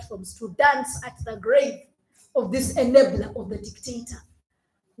media platforms to dance at the grave of this enabler of the dictator.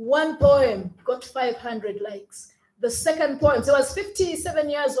 One poem got 500 likes. The second poem, so I was 57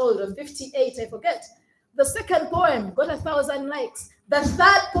 years old or 58, I forget. The second poem got 1,000 likes. The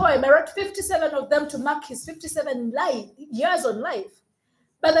third poem, I wrote 57 of them to mark his 57 years on life.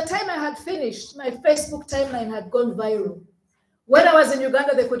 By the time I had finished, my Facebook timeline had gone viral. When I was in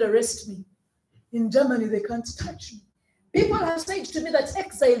Uganda, they could arrest me. In Germany, they can't touch me. People have said to me that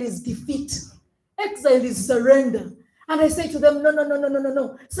exile is defeat. Exile is surrender. And I say to them,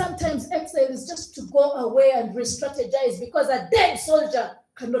 no. Sometimes exile is just to go away and re-strategize because a dead soldier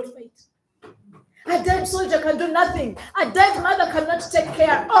cannot fight. A dead soldier can do nothing. A dead mother cannot take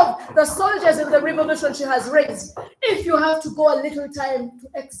care of the soldiers in the revolution she has raised. If you have to go a little time to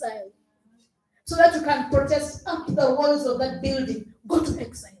exile so that you can protest up the walls of that building, go to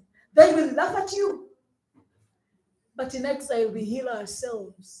exile. They will laugh at you. But in exile, we heal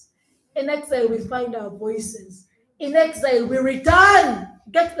ourselves. In exile, we find our voices. In exile, we return,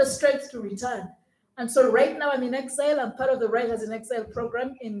 get the strength to return. And so right now I'm in exile. I'm part of the Writers in Exile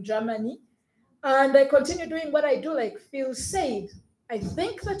program in Germany. And I continue doing what I do, like Phil said. I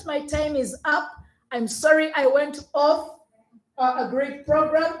think that my time is up. I'm sorry I went off a great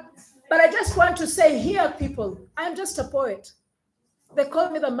program. But I just want to say here, people, I'm just a poet. They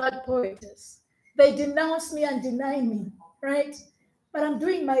call me the mad poetess. They denounce me and deny me, right? But I'm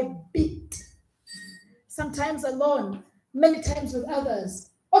doing my bit. Sometimes alone, many times with others,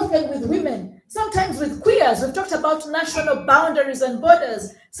 often with women, sometimes with queers. We've talked about national boundaries and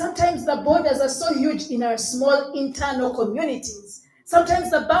borders. Sometimes the borders are so huge in our small internal communities.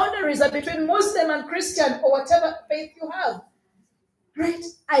 Sometimes the boundaries are between Muslim and Christian or whatever faith you have, right?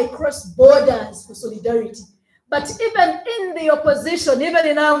 I cross borders for solidarity. But even in the opposition, even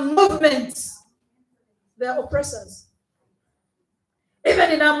in our movements, there are oppressors.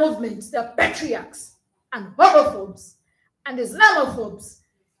 Even in our movements, there are patriarchs and homophobes and Islamophobes.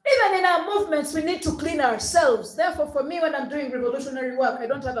 Even in our movements, we need to clean ourselves. Therefore, for me, when I'm doing revolutionary work, I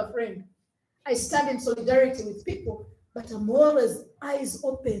don't have a friend. I stand in solidarity with people, but I'm always eyes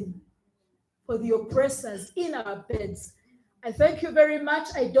open for the oppressors in our beds. I thank you very much.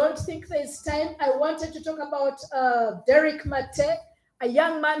 I don't think there's time. I wanted to talk about Derek Mate, a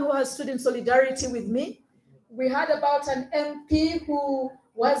young man who has stood in solidarity with me We heard about an MP who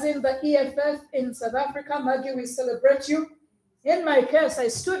was in the EFF in South Africa. Maggie, we celebrate you. In my case, I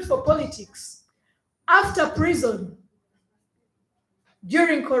stood for politics. After prison,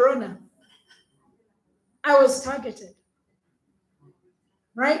 during Corona, I was targeted,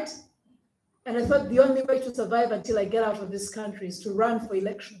 right? And I thought the only way to survive until I get out of this country is to run for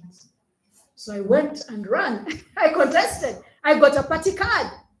elections. So I went and ran. I contested. I got a party card.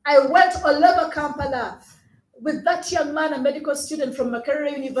 I went all over Kampala with that young man, a medical student from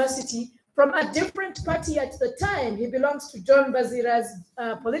Makerere University, from a different party at the time. He belongs to John Bazira's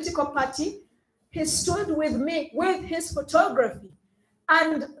political party. He stood with me with his photography.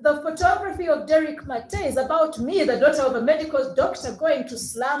 And the photography of Derek Mate is about me, the daughter of a medical doctor, going to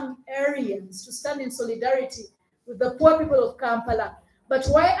slum areas to stand in solidarity with the poor people of Kampala. But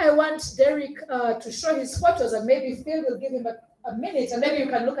why I want Derek to show his photos, and maybe Phil will give him a minute, and maybe you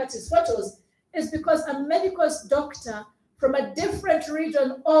can look at his photos, is because a medical doctor from a different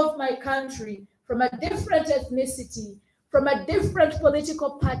region of my country, from a different ethnicity, from a different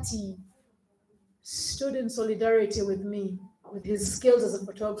political party, stood in solidarity with me, with his skills as a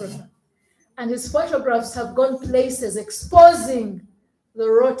photographer. And his photographs have gone places exposing the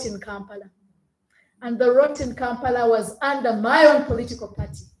rot in Kampala. And the rot in Kampala was under my own political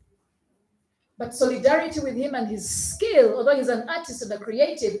party. But solidarity with him and his skill, although he's an artist and a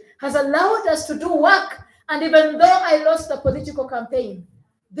creative, has allowed us to do work. And even though I lost the political campaign,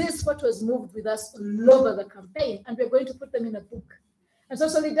 these photos moved with us all over the campaign, and we're going to put them in a book. And so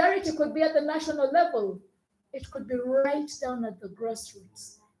solidarity could be at the national level. It could be right down at the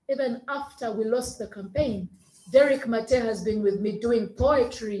grassroots. Even after we lost the campaign, Derek Mate has been with me doing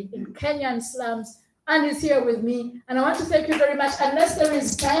poetry in Kenyan slums, and is here with me. And I want to thank you very much. Unless there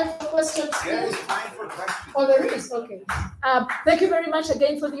is time for questions. There is time for questions. Oh, there is? Okay. Thank you very much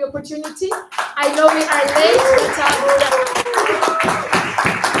again for the opportunity. I know we are late, but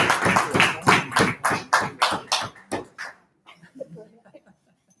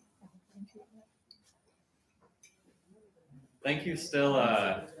Thank you,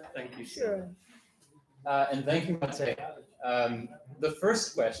 Stella. Thank you, Stella. Sure. And thank you, Mate. The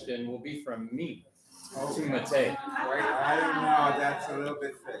first question will be from me to Mate. Wait, I don't know. That's a little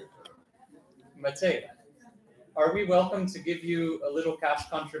bit fake. Mate, are we welcome to give you a little cash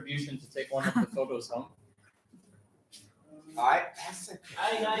contribution to take one of the photos home? Hi,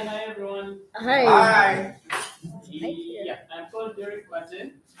 everyone. Hi. Hi. Yeah, I'm called Derek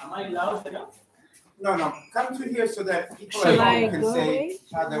Martin. Am I loud enough? No. Come to here so that people Shall at I home can go say away?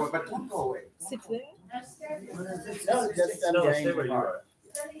 how they were, but don't go away. Sit there. No, just stay where you are.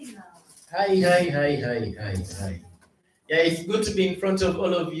 Hi. Yeah, it's good to be in front of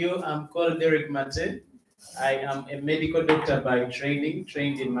all of you. I'm called Derek Mate. I am a medical doctor by training,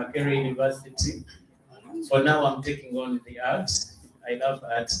 trained in Makerere University. For now, I'm taking on the art. I love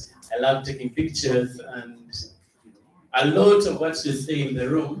art. I love taking pictures, and a lot of what you see in the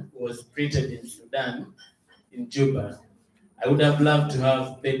room was printed in Sudan, in Juba. I would have loved to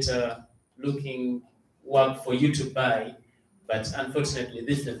have better looking work for you to buy, but unfortunately,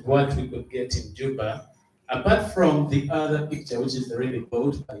 this is what we could get in Juba. Apart from the other picture, which is already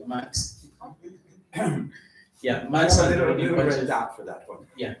bought by Max. Yeah, Max a has little already red purchased. dot for that one.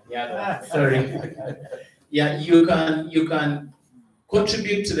 Yeah, sorry. Yeah, you can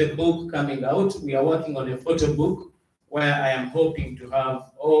contribute to the book coming out. We are working on a photo book where I am hoping to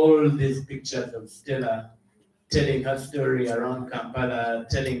have all these pictures of Stella telling her story around Kampala,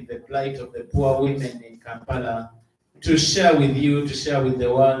 telling the plight of the poor women in Kampala, to share with you, to share with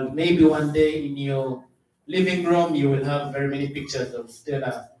the world. Maybe one day in your living room, you will have very many pictures of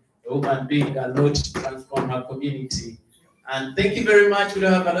Stella, a woman doing a lot to transform her community. And thank you very much. We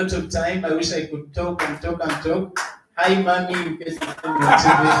don't have a lot of time. I wish I could talk and talk and talk. Hi, Mommy, in case you see me on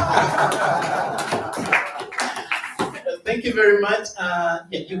TV. Thank you very much. Yeah,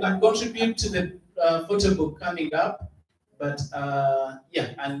 you can contribute to the photo book coming up. But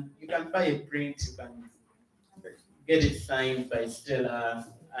yeah, and you can buy a print. You can get it signed by Stella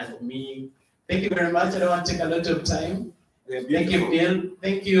and me. Thank you very much. I don't want to take a lot of time. Thank you, Bill.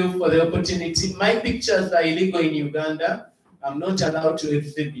 Thank you for the opportunity. My pictures are illegal in Uganda. I'm not allowed to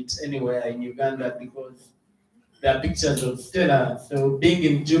exhibit anywhere in Uganda because there are pictures of Stella. So being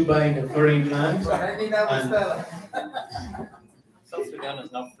in Juba in a foreign land. South Sudan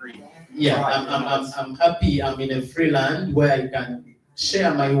is not free. Yeah, I'm happy I'm in a free land where I can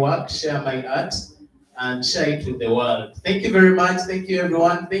share my work, share my art, and share it with the world. Thank you very much. Thank you,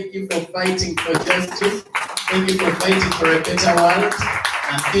 everyone. Thank you for fighting for justice. Thank you for fighting for a better world.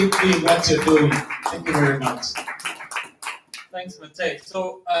 And keep doing what you're doing. Thank you very much. Thanks, Mate.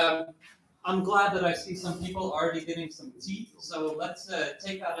 So I'm glad that I see some people already getting some tea. So let's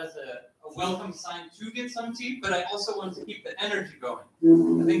take that as a welcome sign to get some tea. But I also want to keep the energy going.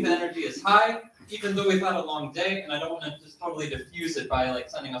 I think the energy is high, even though we've had a long day, and I don't want to just totally diffuse it by like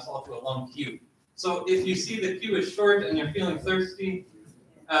sending us all to a long queue. So if you see the queue is short and you're feeling thirsty,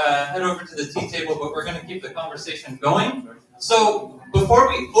 head over to the tea table. But we're going to keep the conversation going. So before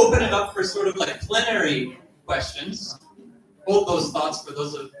we open it up for sort of like plenary questions, hold those thoughts for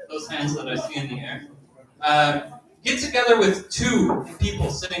those hands that I see in the air. Get together with 2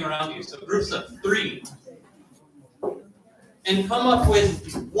 people sitting around you, so groups of 3, and come up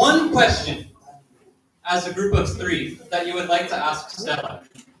with 1 question as a group of 3 that you would like to ask Stella.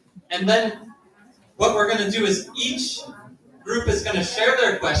 And then what we're going to do is each group is going to share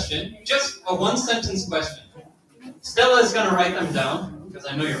their question, just a 1-sentence question. Stella is going to write them down, because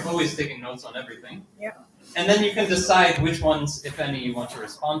I know you're always taking notes on everything. Yeah. And then you can decide which ones, if any, you want to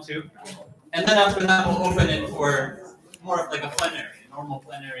respond to. And then after that, we'll open it for more of like a plenary, normal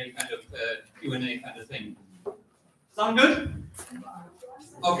plenary kind of Q&A kind of thing. Sound good?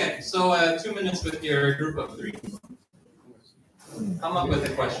 Okay, so 2 minutes with your group of 3. Come up with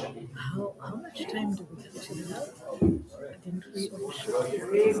a question. How much time do we actually have? I think we should.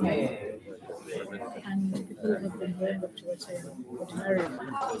 And people have been going up to what ordinary.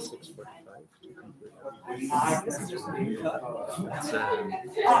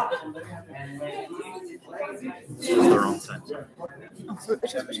 It's the wrong time.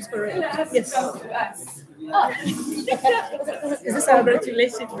 Which is correct. Yes. Is this our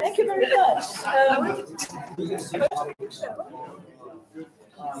congratulations? Thank you very much. Is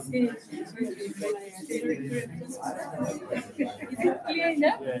it clear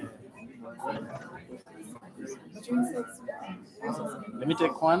enough? Let me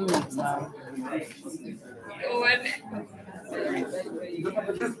take one now.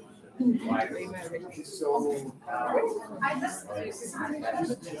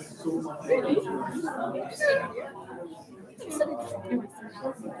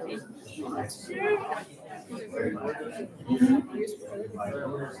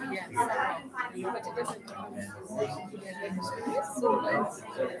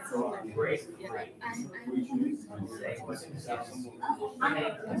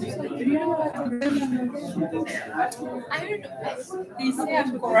 They say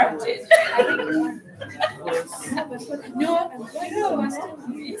I'm corrupted. No,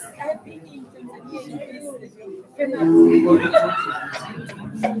 I've been in the feminist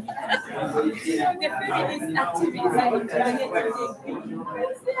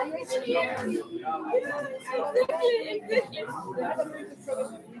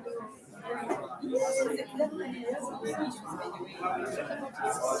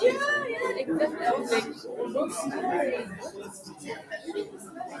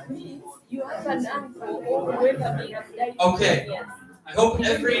Okay, I hope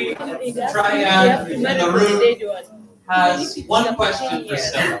every triad in the room has 1 question for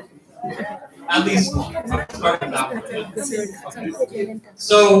Stella. At least one. I'll start with that one.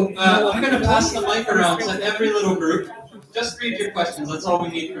 So I'm going to pass the mic around to every little group. Just read your questions. That's all we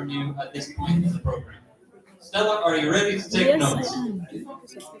need from you at this point in the program. Stella, are you ready to take notes?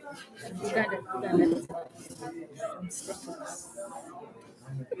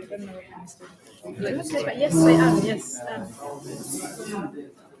 Yes, I am. Yes.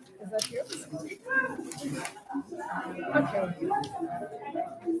 Is that yours? Okay.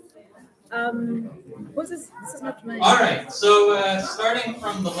 This is not mine. All right. So starting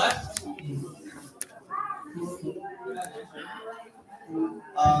from the left.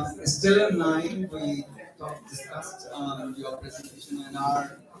 Stella Nyanzi, we discussed your presentation and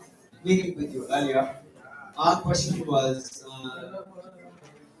our meeting with you earlier. Our question was,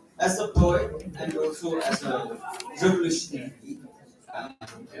 as a poet and also as a revolutionary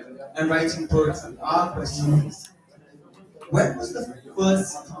and writing poetry, our question is, when was the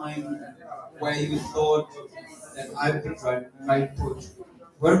first time where you thought that I could write poetry?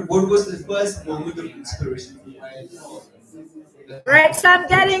 What was the first moment of inspiration for writing poetry? Right, so I'm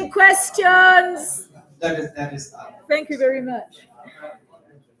getting questions. That is. Thank you very much.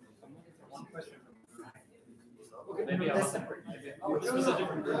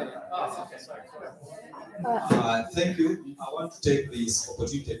 Thank you. I want to take this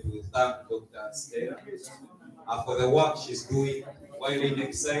opportunity to thank Dr. Stella for the work she's doing while in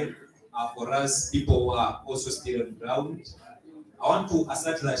exile. For us, people who are also still on ground. I want to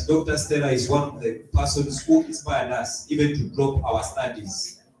assert that Dr. Stella is one of the persons who inspired us even to drop our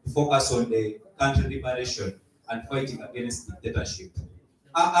studies to focus on the country liberation and fighting against dictatorship.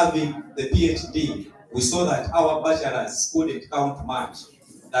 Having the PhD, we saw that our bachelors couldn't count much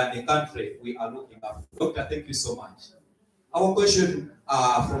than the country we are looking at. Doctor, thank you so much. Our question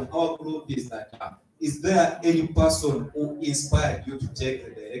from our group is that is there any person who inspired you to take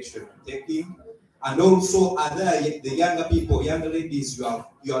the direction you're taking? And also, are there the younger people, younger ladies you are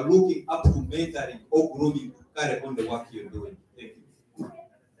looking up to mentoring or grooming to carry on the work you're doing? Thank you.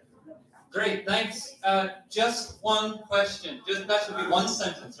 Great, thanks. Just one question. That should be one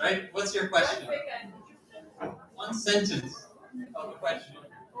sentence, right? What's your question? One sentence of a question.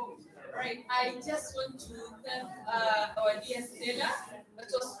 Right, I just want to thank our dear Stella,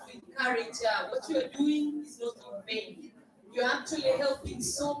 but also to encourage what you are doing is not in vain. You're actually helping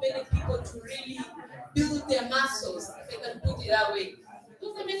so many people to really build their muscles, if I can put it that way.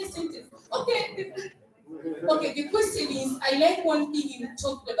 Those are many sentences. Okay. Okay, the question is, I like one thing you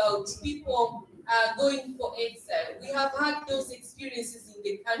talked about, people going for exile. We have had those experiences in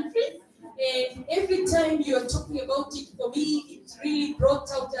the country, and every time you are talking about it, for me, it really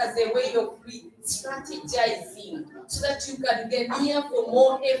brought out as a way of strategizing, so that you can get here for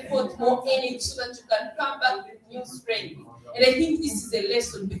more effort, more energy, so that you can come back with new strength. And I think this is a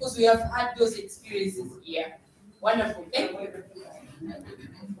lesson, because we have had those experiences here. Wonderful, thank you.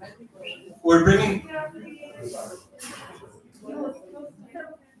 We're bringing...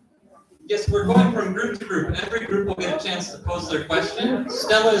 Yes, we're going from group to group. Every group will get a chance to pose their question.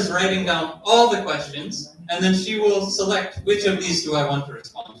 Stella is writing down all the questions, and then she will select which of these do I want to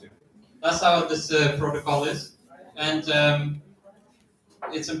respond to. That's how this protocol is. And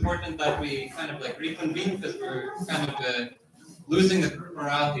it's important that we kind of like reconvene, because we're kind of losing the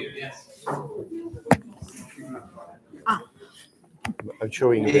morale here. Yes. I'm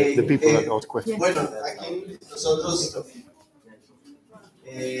showing the people that ask questions. Bueno, aquí nosotros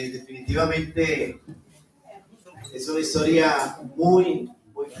definitivamente es una historia muy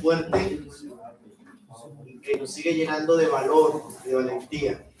fuerte y que nos sigue llenando de valor, de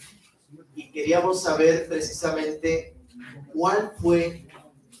valentía. Y queríamos saber precisamente cuál fue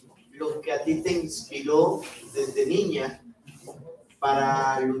lo que a ti te inspiró desde niña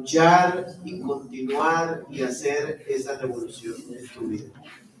para luchar y continuar y hacer esa revolución en tu vida.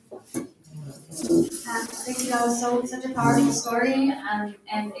 Thank you. That was such a powerful story,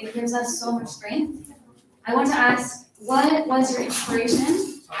 and it gives us so much strength. I want to ask, what was your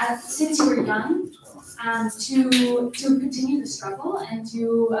inspiration since you were young to continue the struggle and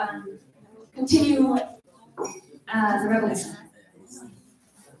to continue the revolution?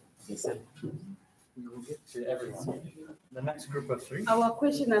 To everyone. The next group of three. Our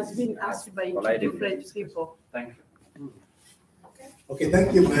question has been asked by different people. Thank you. Okay,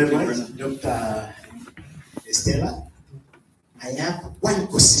 thank you very much, Dr. Stella. I have one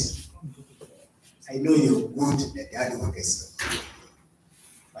question. I know you're good at advocacy,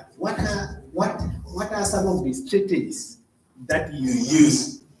 but what are some of the strategies that you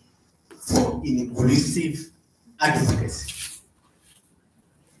use for inclusive advocacy?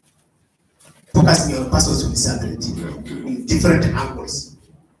 Focusing on persons with disability in different angles.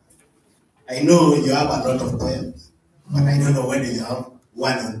 I know you have a lot of poems, but I don't know whether you have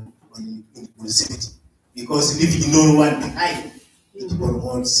one on inclusivity. Because leaving no one behind, it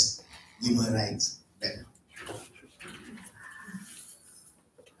promotes human rights better.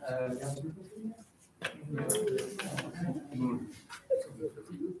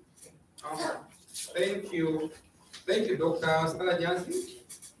 Thank you, Dr. Stella Nyanzi.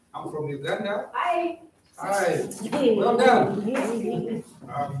 I'm from Uganda. Hi. Hi. Well done.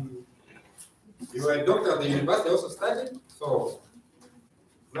 You are a doctor at the university, also studied, so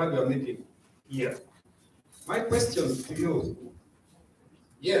glad you're meeting here. My question to you,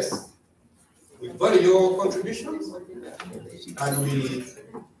 yes, we value your contributions and we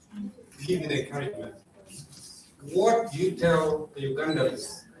give you the encouragement. What do you tell the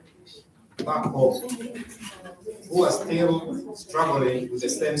Ugandans back home who are still struggling with the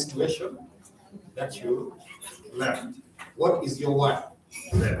same situation that you left? What is your word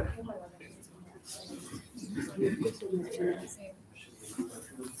there?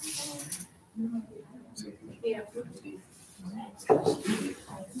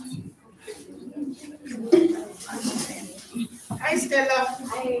 Hi, Stella.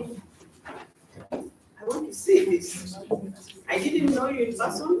 Hi. I want to say this. I didn't know you in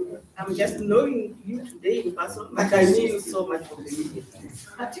person. I'm just knowing you today in person, but I knew you so much from the media,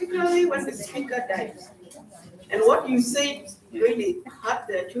 particularly when the speaker died. And what you said really hurt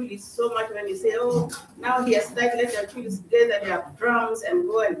the Achulis so much when you say, oh, now he has started let the Achulis together, they have drums and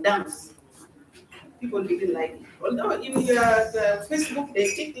go and dance. People didn't like it. Although in your Facebook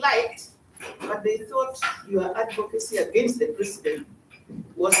they take light, but they thought your advocacy against the president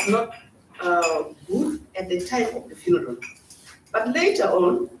was not good at the time of the funeral. But later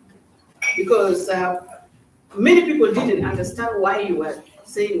on, because many people didn't understand why you were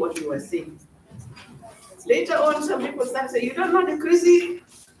saying what you were saying. Later on, some people start saying, you don't know the crazy,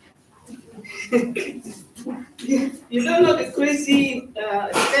 you don't know the crazy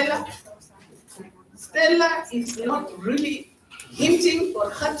Stella. Stella is not really hinting or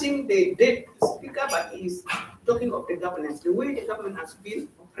hurting the dead speaker, but he's talking of the governance, the way the government has been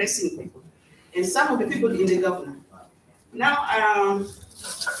oppressing people, and some of the people in the government. Now, I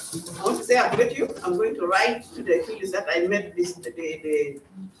want to say I've met you. I'm going to write to the Achilles that I met this,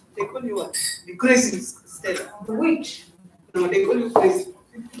 they call you what? The crazy Stella. The witch. No, they call you crazy.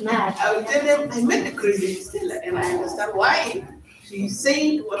 Mad. I will tell them I met the crazy Stella and I understand why she's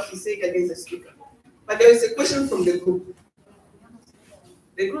saying what she said against the speaker. But there is a question from the group.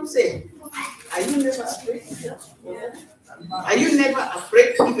 The group said, are you never afraid? Are you never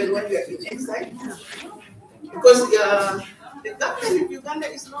afraid even when you are in exile? Because the government in Uganda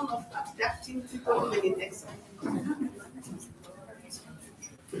is known of abducting people living in exile.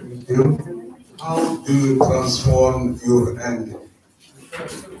 How do you transform your anger?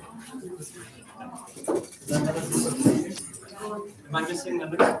 Am I missing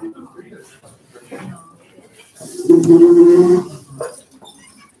another?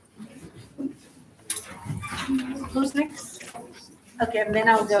 Who's next? Okay, and then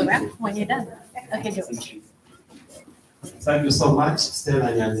I'll go back when you're done. Okay, George. Thank you so much,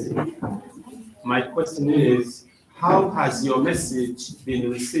 Stella Nyanzi. My question is, how has your message been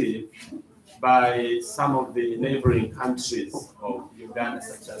received by some of the neighboring countries of Uganda,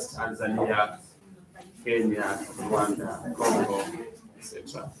 such as Tanzania, Kenya, Rwanda, Congo,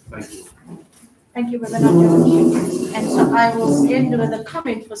 etc.? Thank you. Thank you, Reverend George. And so I will end with a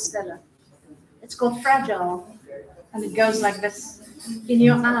comment for Stella. It's called Fragile, and it goes like this. In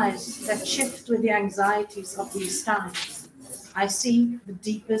your eyes that shift with the anxieties of these times, I see the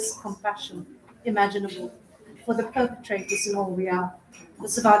deepest compassion imaginable for the perpetrators in all we are, the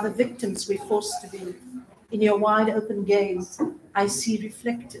survivor victims we're forced to be. In your wide open gaze, I see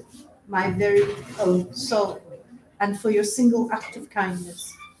reflected my very own soul. And for your single act of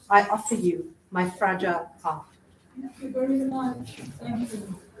kindness, I offer you my fragile heart. Thank you very much. Thank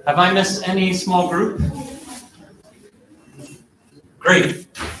you. Have I missed any small group? Great.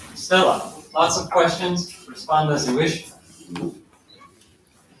 Stella, lots of questions. Respond as you wish.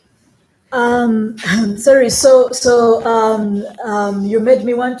 Sorry. You made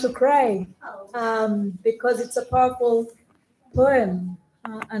me want to cry because it's a powerful poem,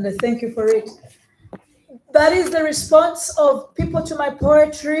 and I thank you for it. That is the response of people to my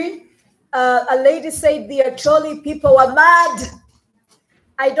poetry. A lady said the Acholi people were mad.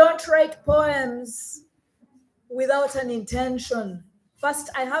 I don't write poems without an intention. First,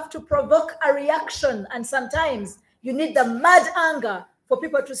 I have to provoke a reaction, and sometimes you need the mad anger for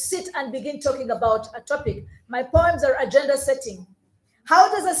people to sit and begin talking about a topic. My poems are agenda setting. How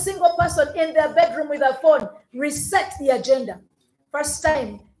does a single person in their bedroom with a phone reset the agenda? First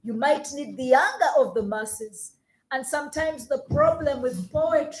time, you might need the anger of the masses. And sometimes the problem with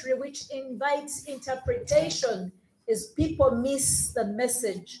poetry, which invites interpretation, is people miss the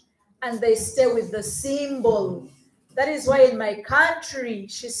message and they stay with the symbol. That is why in my country,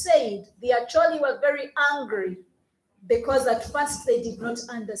 she said, the Acholi were very angry because at first they did not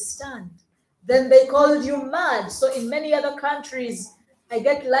understand. Then they called you mad. So in many other countries, I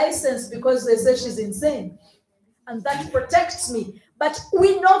get licensed because they say she's insane. And that protects me. But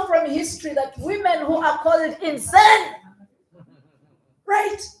we know from history that women who are called insane,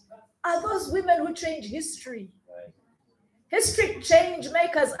 right, are those women who change history. History change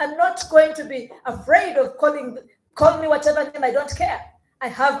makers are not going to be afraid of call me whatever name, I don't care. I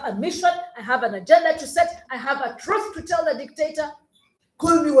have a mission, I have an agenda to set, I have a truth to tell the dictator,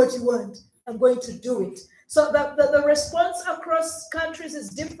 call me what you want, I'm going to do it. So the response across countries is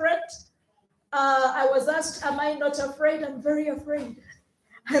different. I was asked, am I not afraid? I'm very afraid.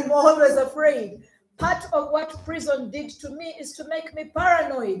 I'm always afraid. Part of what prison did to me is to make me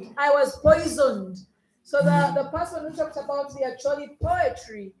paranoid. I was poisoned. So the person who talked about the Acholi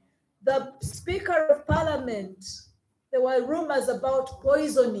poetry, the Speaker of Parliament, there were rumors about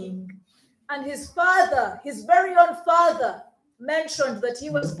poisoning. And his father, his very own father, mentioned that he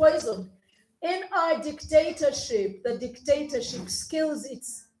was poisoned. In our dictatorship, the dictatorship kills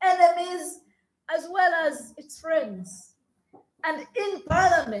its enemies as well as its friends. And in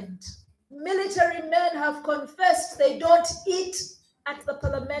Parliament, military men have confessed they don't eat at the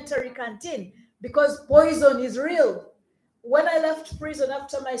parliamentary canteen because poison is real. When I left prison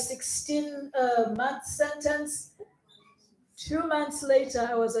after my 16-month sentence, 2 months later,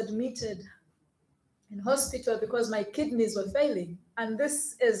 I was admitted in hospital because my kidneys were failing. And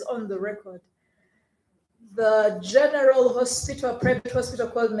this is on the record. The general hospital, private hospital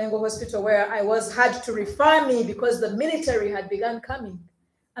called Mengo Hospital, where I was, had to refer me because the military had begun coming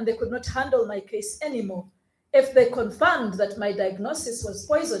and they could not handle my case anymore. If they confirmed that my diagnosis was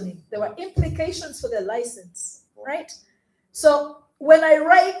poisoning, there were implications for their license, right? So when I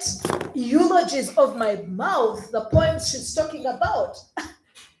write eulogies of my mouth, the poems she's talking about,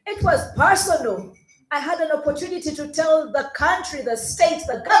 it was personal. I had an opportunity to tell the country, the state,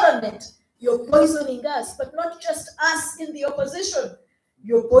 the government, you're poisoning us, but not just us in the opposition.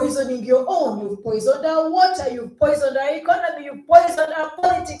 You're poisoning your own. You've poisoned our water. You've poisoned our economy. You've poisoned our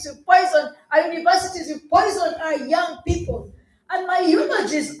politics. You've poisoned our universities. You've poisoned our young people. And my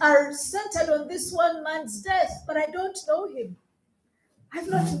eulogies are centered on this one man's death, but I don't know him.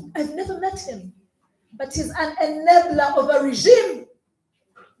 I've never met him. But he's an enabler of a regime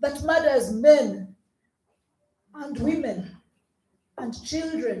that murders men and women and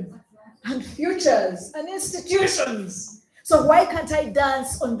children and futures and institutions. So why can't I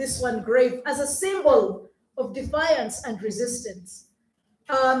dance on this one grave as a symbol of defiance and resistance?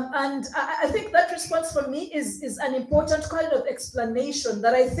 And I think that response for me is an important kind of explanation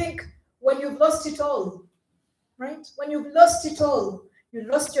that I think when you've lost it all, right? When you've lost it all, you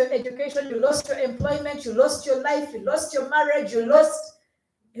lost your education, you lost your employment, you lost your life, you lost your marriage, you lost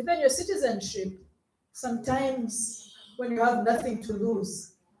even your citizenship. Sometimes when you have nothing to lose,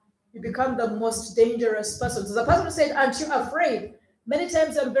 you become the most dangerous person. So the person who said, aren't you afraid? Many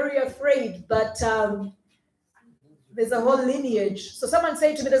times I'm very afraid, but there's a whole lineage. So someone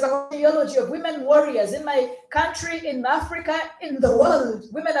said to me, there's a whole genealogy of women warriors in my country, in Africa, in the world.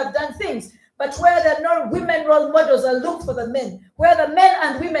 Women have done things. But where there are no women role models, I look for the men. Where the men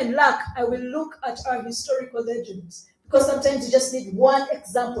and women lack, I will look at our historical legends. Because sometimes you just need one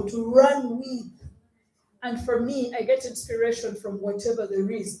example to run with. And for me, I get inspiration from whatever there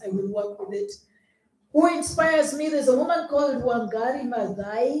is. I will work with it. Who inspires me? There's a woman called Wangari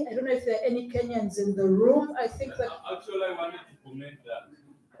Maathai. I don't know if there are any Kenyans in the room. I think that... Actually, I wanted to comment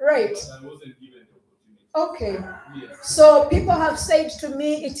that. Right. I wasn't given the opportunity. Okay. Yes. So people have said to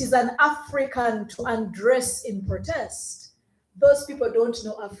me, it is an African to undress in protest. Those people don't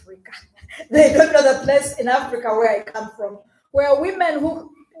know Africa. They don't know the place in Africa where I come from, where women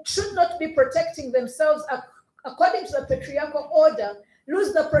who should not be protecting themselves according to the patriarchal order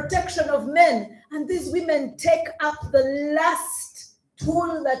lose the protection of men, and these women take up the last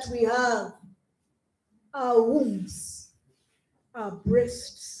tool that we have, our wombs, our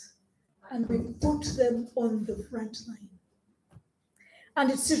breasts, and we put them on the front line. And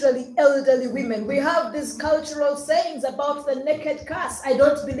it's usually elderly women. We have these cultural sayings about the naked caste. I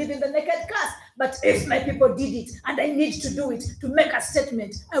don't believe in the naked caste, but if my people did it and I need to do it to make a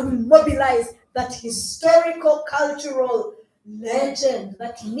statement, I will mobilize that historical, cultural legend,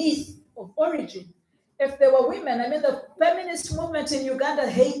 that myth of origin. If there were women, I mean, the feminist movement in Uganda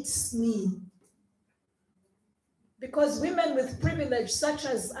hates me. Because women with privilege, such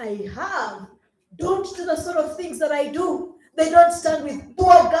as I have, don't do the sort of things that I do. They don't stand with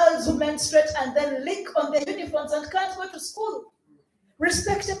poor girls who menstruate and then lick on their uniforms and can't go to school.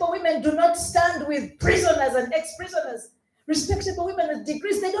 Respectable women do not stand with prisoners and ex-prisoners. Respectable women with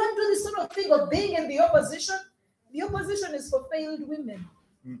degrees, they don't do this sort of thing of being in the opposition. The opposition is for failed women,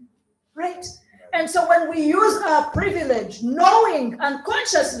 right? And so when we use our privilege, knowing and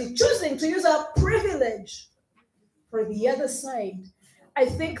consciously choosing to use our privilege for the other side, I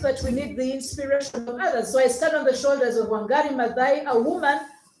think that we need the inspiration of others. So I stand on the shoulders of Wangari Maathai, a woman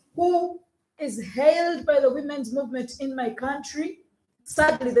who is hailed by the women's movement in my country.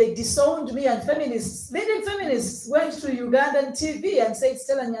 Sadly, they disowned me, and feminists, leading feminists, went to Ugandan TV and said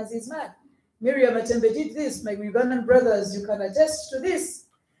Stella Nyanzi is mad. Miriam Atembe did this. My Ugandan brothers, you can attest to this.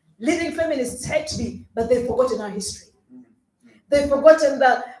 Leading feminists hate me, but they've forgotten our history. They've forgotten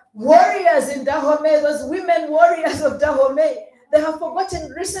the warriors in Dahomey, those women warriors of Dahomey. They have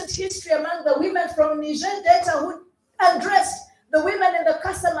forgotten recent history among the women from Niger Delta who undressed, the women in the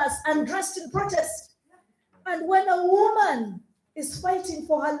Kasamas undressed in protest. And when a woman is fighting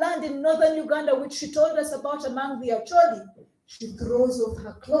for her land in northern Uganda, which she told us about among the Acholi, she throws off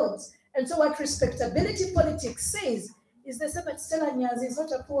her clothes. And so what respectability politics says is they say that Stella Nyanzi is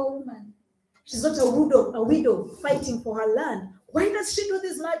not a poor woman. She's not a widow fighting for her land. Why does she do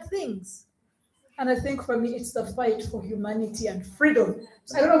these mad things? And I think for me, it's the fight for humanity and freedom.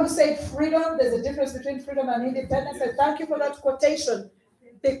 So I don't know who said freedom. There's a difference between freedom and independence. I thank you for that quotation,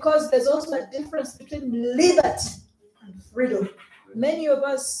 because there's also a difference between liberty and freedom. Many of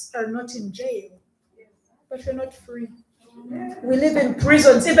us are not in jail, but we're not free. We live in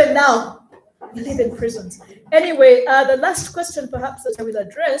prisons even now. We live in prisons. Anyway, the last question perhaps that I will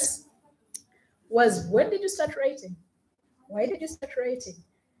address was, when did you start writing? Why did you start writing?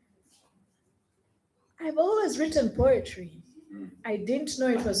 I've always written poetry. I didn't know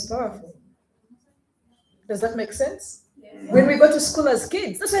it was powerful. Does that make sense? Yeah. When we go to school as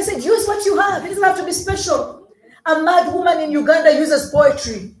kids, that's why I said, use what you have. It doesn't have to be special. A mad woman in Uganda uses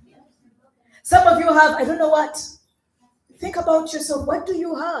poetry. Some of you have, I don't know what. Think about yourself. What do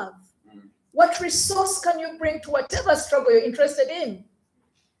you have? What resource can you bring to whatever struggle you're interested in?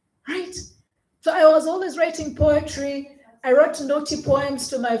 Right? So I was always writing poetry. I wrote naughty poems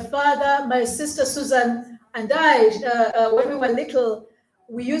to my father, my sister Susan, and I, when we were little,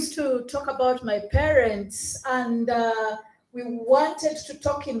 we used to talk about my parents, and we wanted to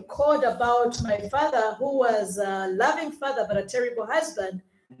talk in code about my father, who was a loving father, but a terrible husband.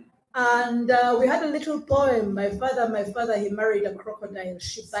 And we had a little poem, my father, he married a crocodile,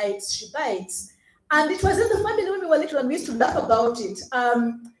 she bites, she bites. And it was in the family when we were little, and we used to laugh about it.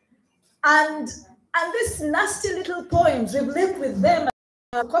 And these nasty little poems, we've lived with them,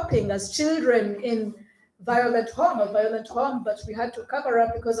 coping as children in a violent home, but we had to cover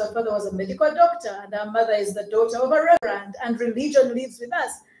up because our father was a medical doctor and our mother is the daughter of a reverend, and religion lives with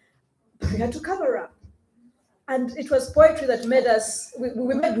us. We had to cover up. And it was poetry that made us,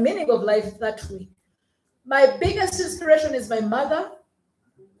 we made meaning of life that way. My biggest inspiration is my mother.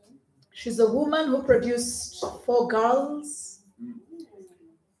 She's a woman who produced 4 girls.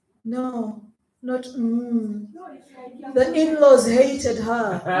 No, not The in-laws hated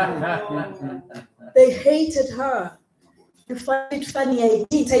her. They hated her. You find it funny, I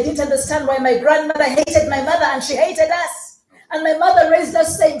didn't understand why my grandmother hated my mother and she hated us. And my mother raised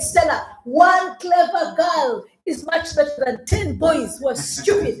us saying, Stella, one clever girl is much better than 10 boys who are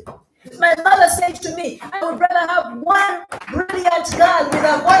stupid. My mother said to me, I would rather have one brilliant girl with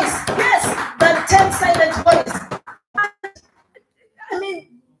a voice, yes, than 10 silent boys. I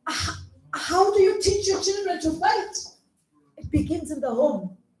mean, how do you teach your children to fight? It begins in the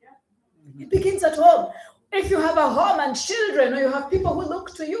home. It begins at home. If you have a home and children, or you have people who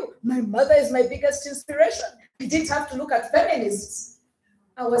look to you, my mother is my biggest inspiration. I didn't have to look at feminists.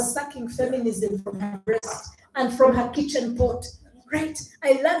 I was sucking feminism from her breast and from her kitchen pot, right?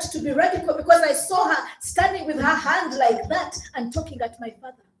 I learned to be radical because I saw her standing with her hand like that and talking at my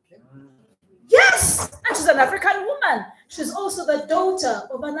father. Yes, and she's an African woman. She's also the daughter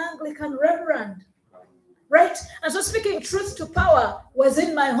of an Anglican reverend, right? And so speaking truth to power was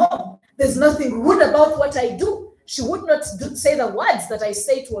in my home. There's nothing rude about what I do. She would not say the words that I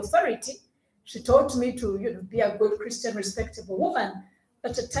say to authority. She taught me to, be a good Christian, respectable woman.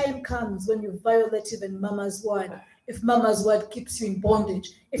 But a time comes when you violate even Mama's word. If Mama's word keeps you in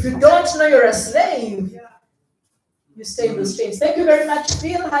bondage, if you don't know you're a slave, you stay in those chains. Thank you very much.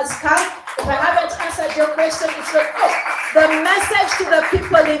 Phil has come. If I haven't answered your question, it's not. The message to the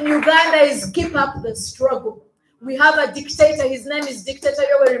people in Uganda is keep up the struggle. We have a dictator. His name is Dictator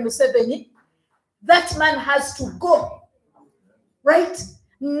Yoweri Museveni. That man has to go, right?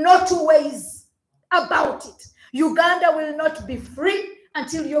 No two ways about it. Uganda will not be free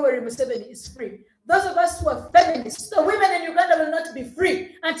until Yoweri Museveni is free. Those of us who are feminists, the women in Uganda will not be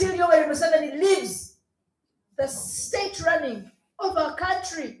free until Yoweri Museveni leaves the state running of our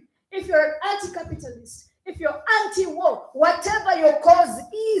country. If you're an anti-capitalist, if you're anti-war, whatever your cause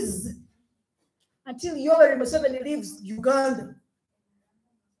is, until Yoweri Museveni leaves Uganda.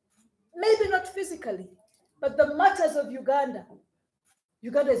 Maybe not physically, but the matters of Uganda.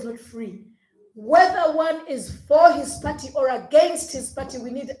 Uganda is not free. Whether one is for his party or against his party, we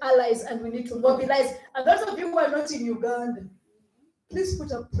need allies and we need to mobilize. And those of you who are not in Uganda, please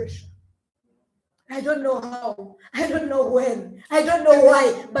put up pressure. I don't know how, I don't know when, I don't know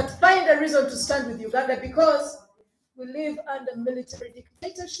why, but find a reason to stand with Uganda, because we live under military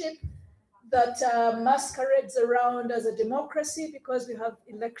dictatorship that masquerades around as a democracy because we have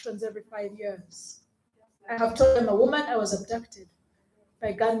elections every 5 years. I have told them, a woman, I was abducted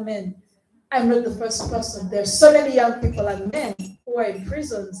by gunmen. I'm not the first person. There's so many young people and men who are in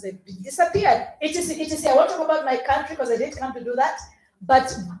prisons. They've disappeared. Etc. I won't talk about my country because I didn't come to do that.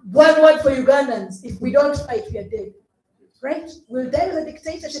 But one word for Ugandans: if we don't fight, we are dead. Right? We'll die with a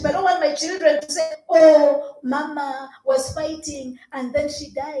dictatorship. I don't want my children to say, oh, Mama was fighting and then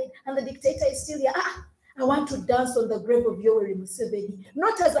she died and the dictator is still here. I want to dance on the grave of Yoweri Museveni.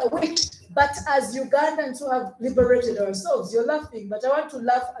 Not as a witch, but as Ugandans who have liberated ourselves. You're laughing, but I want to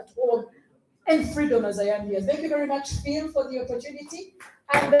laugh at home and freedom as I am here. Thank you very much, Phil, for the opportunity.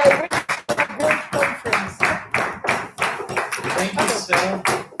 And a good conference. Thank you, Stella.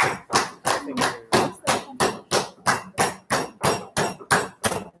 Thank you.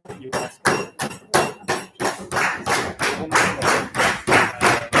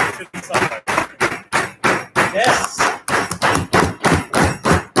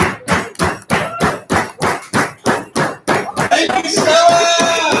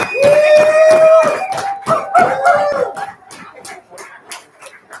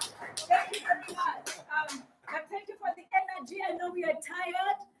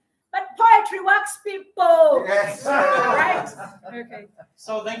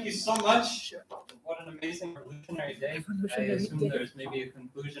 thank you so much. What an amazing revolutionary day. I assume there's maybe a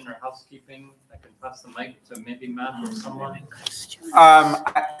conclusion or housekeeping. I can pass the mic to maybe Matt or someone.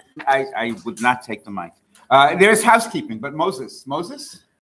 I would not take the mic. There's housekeeping, but Moses.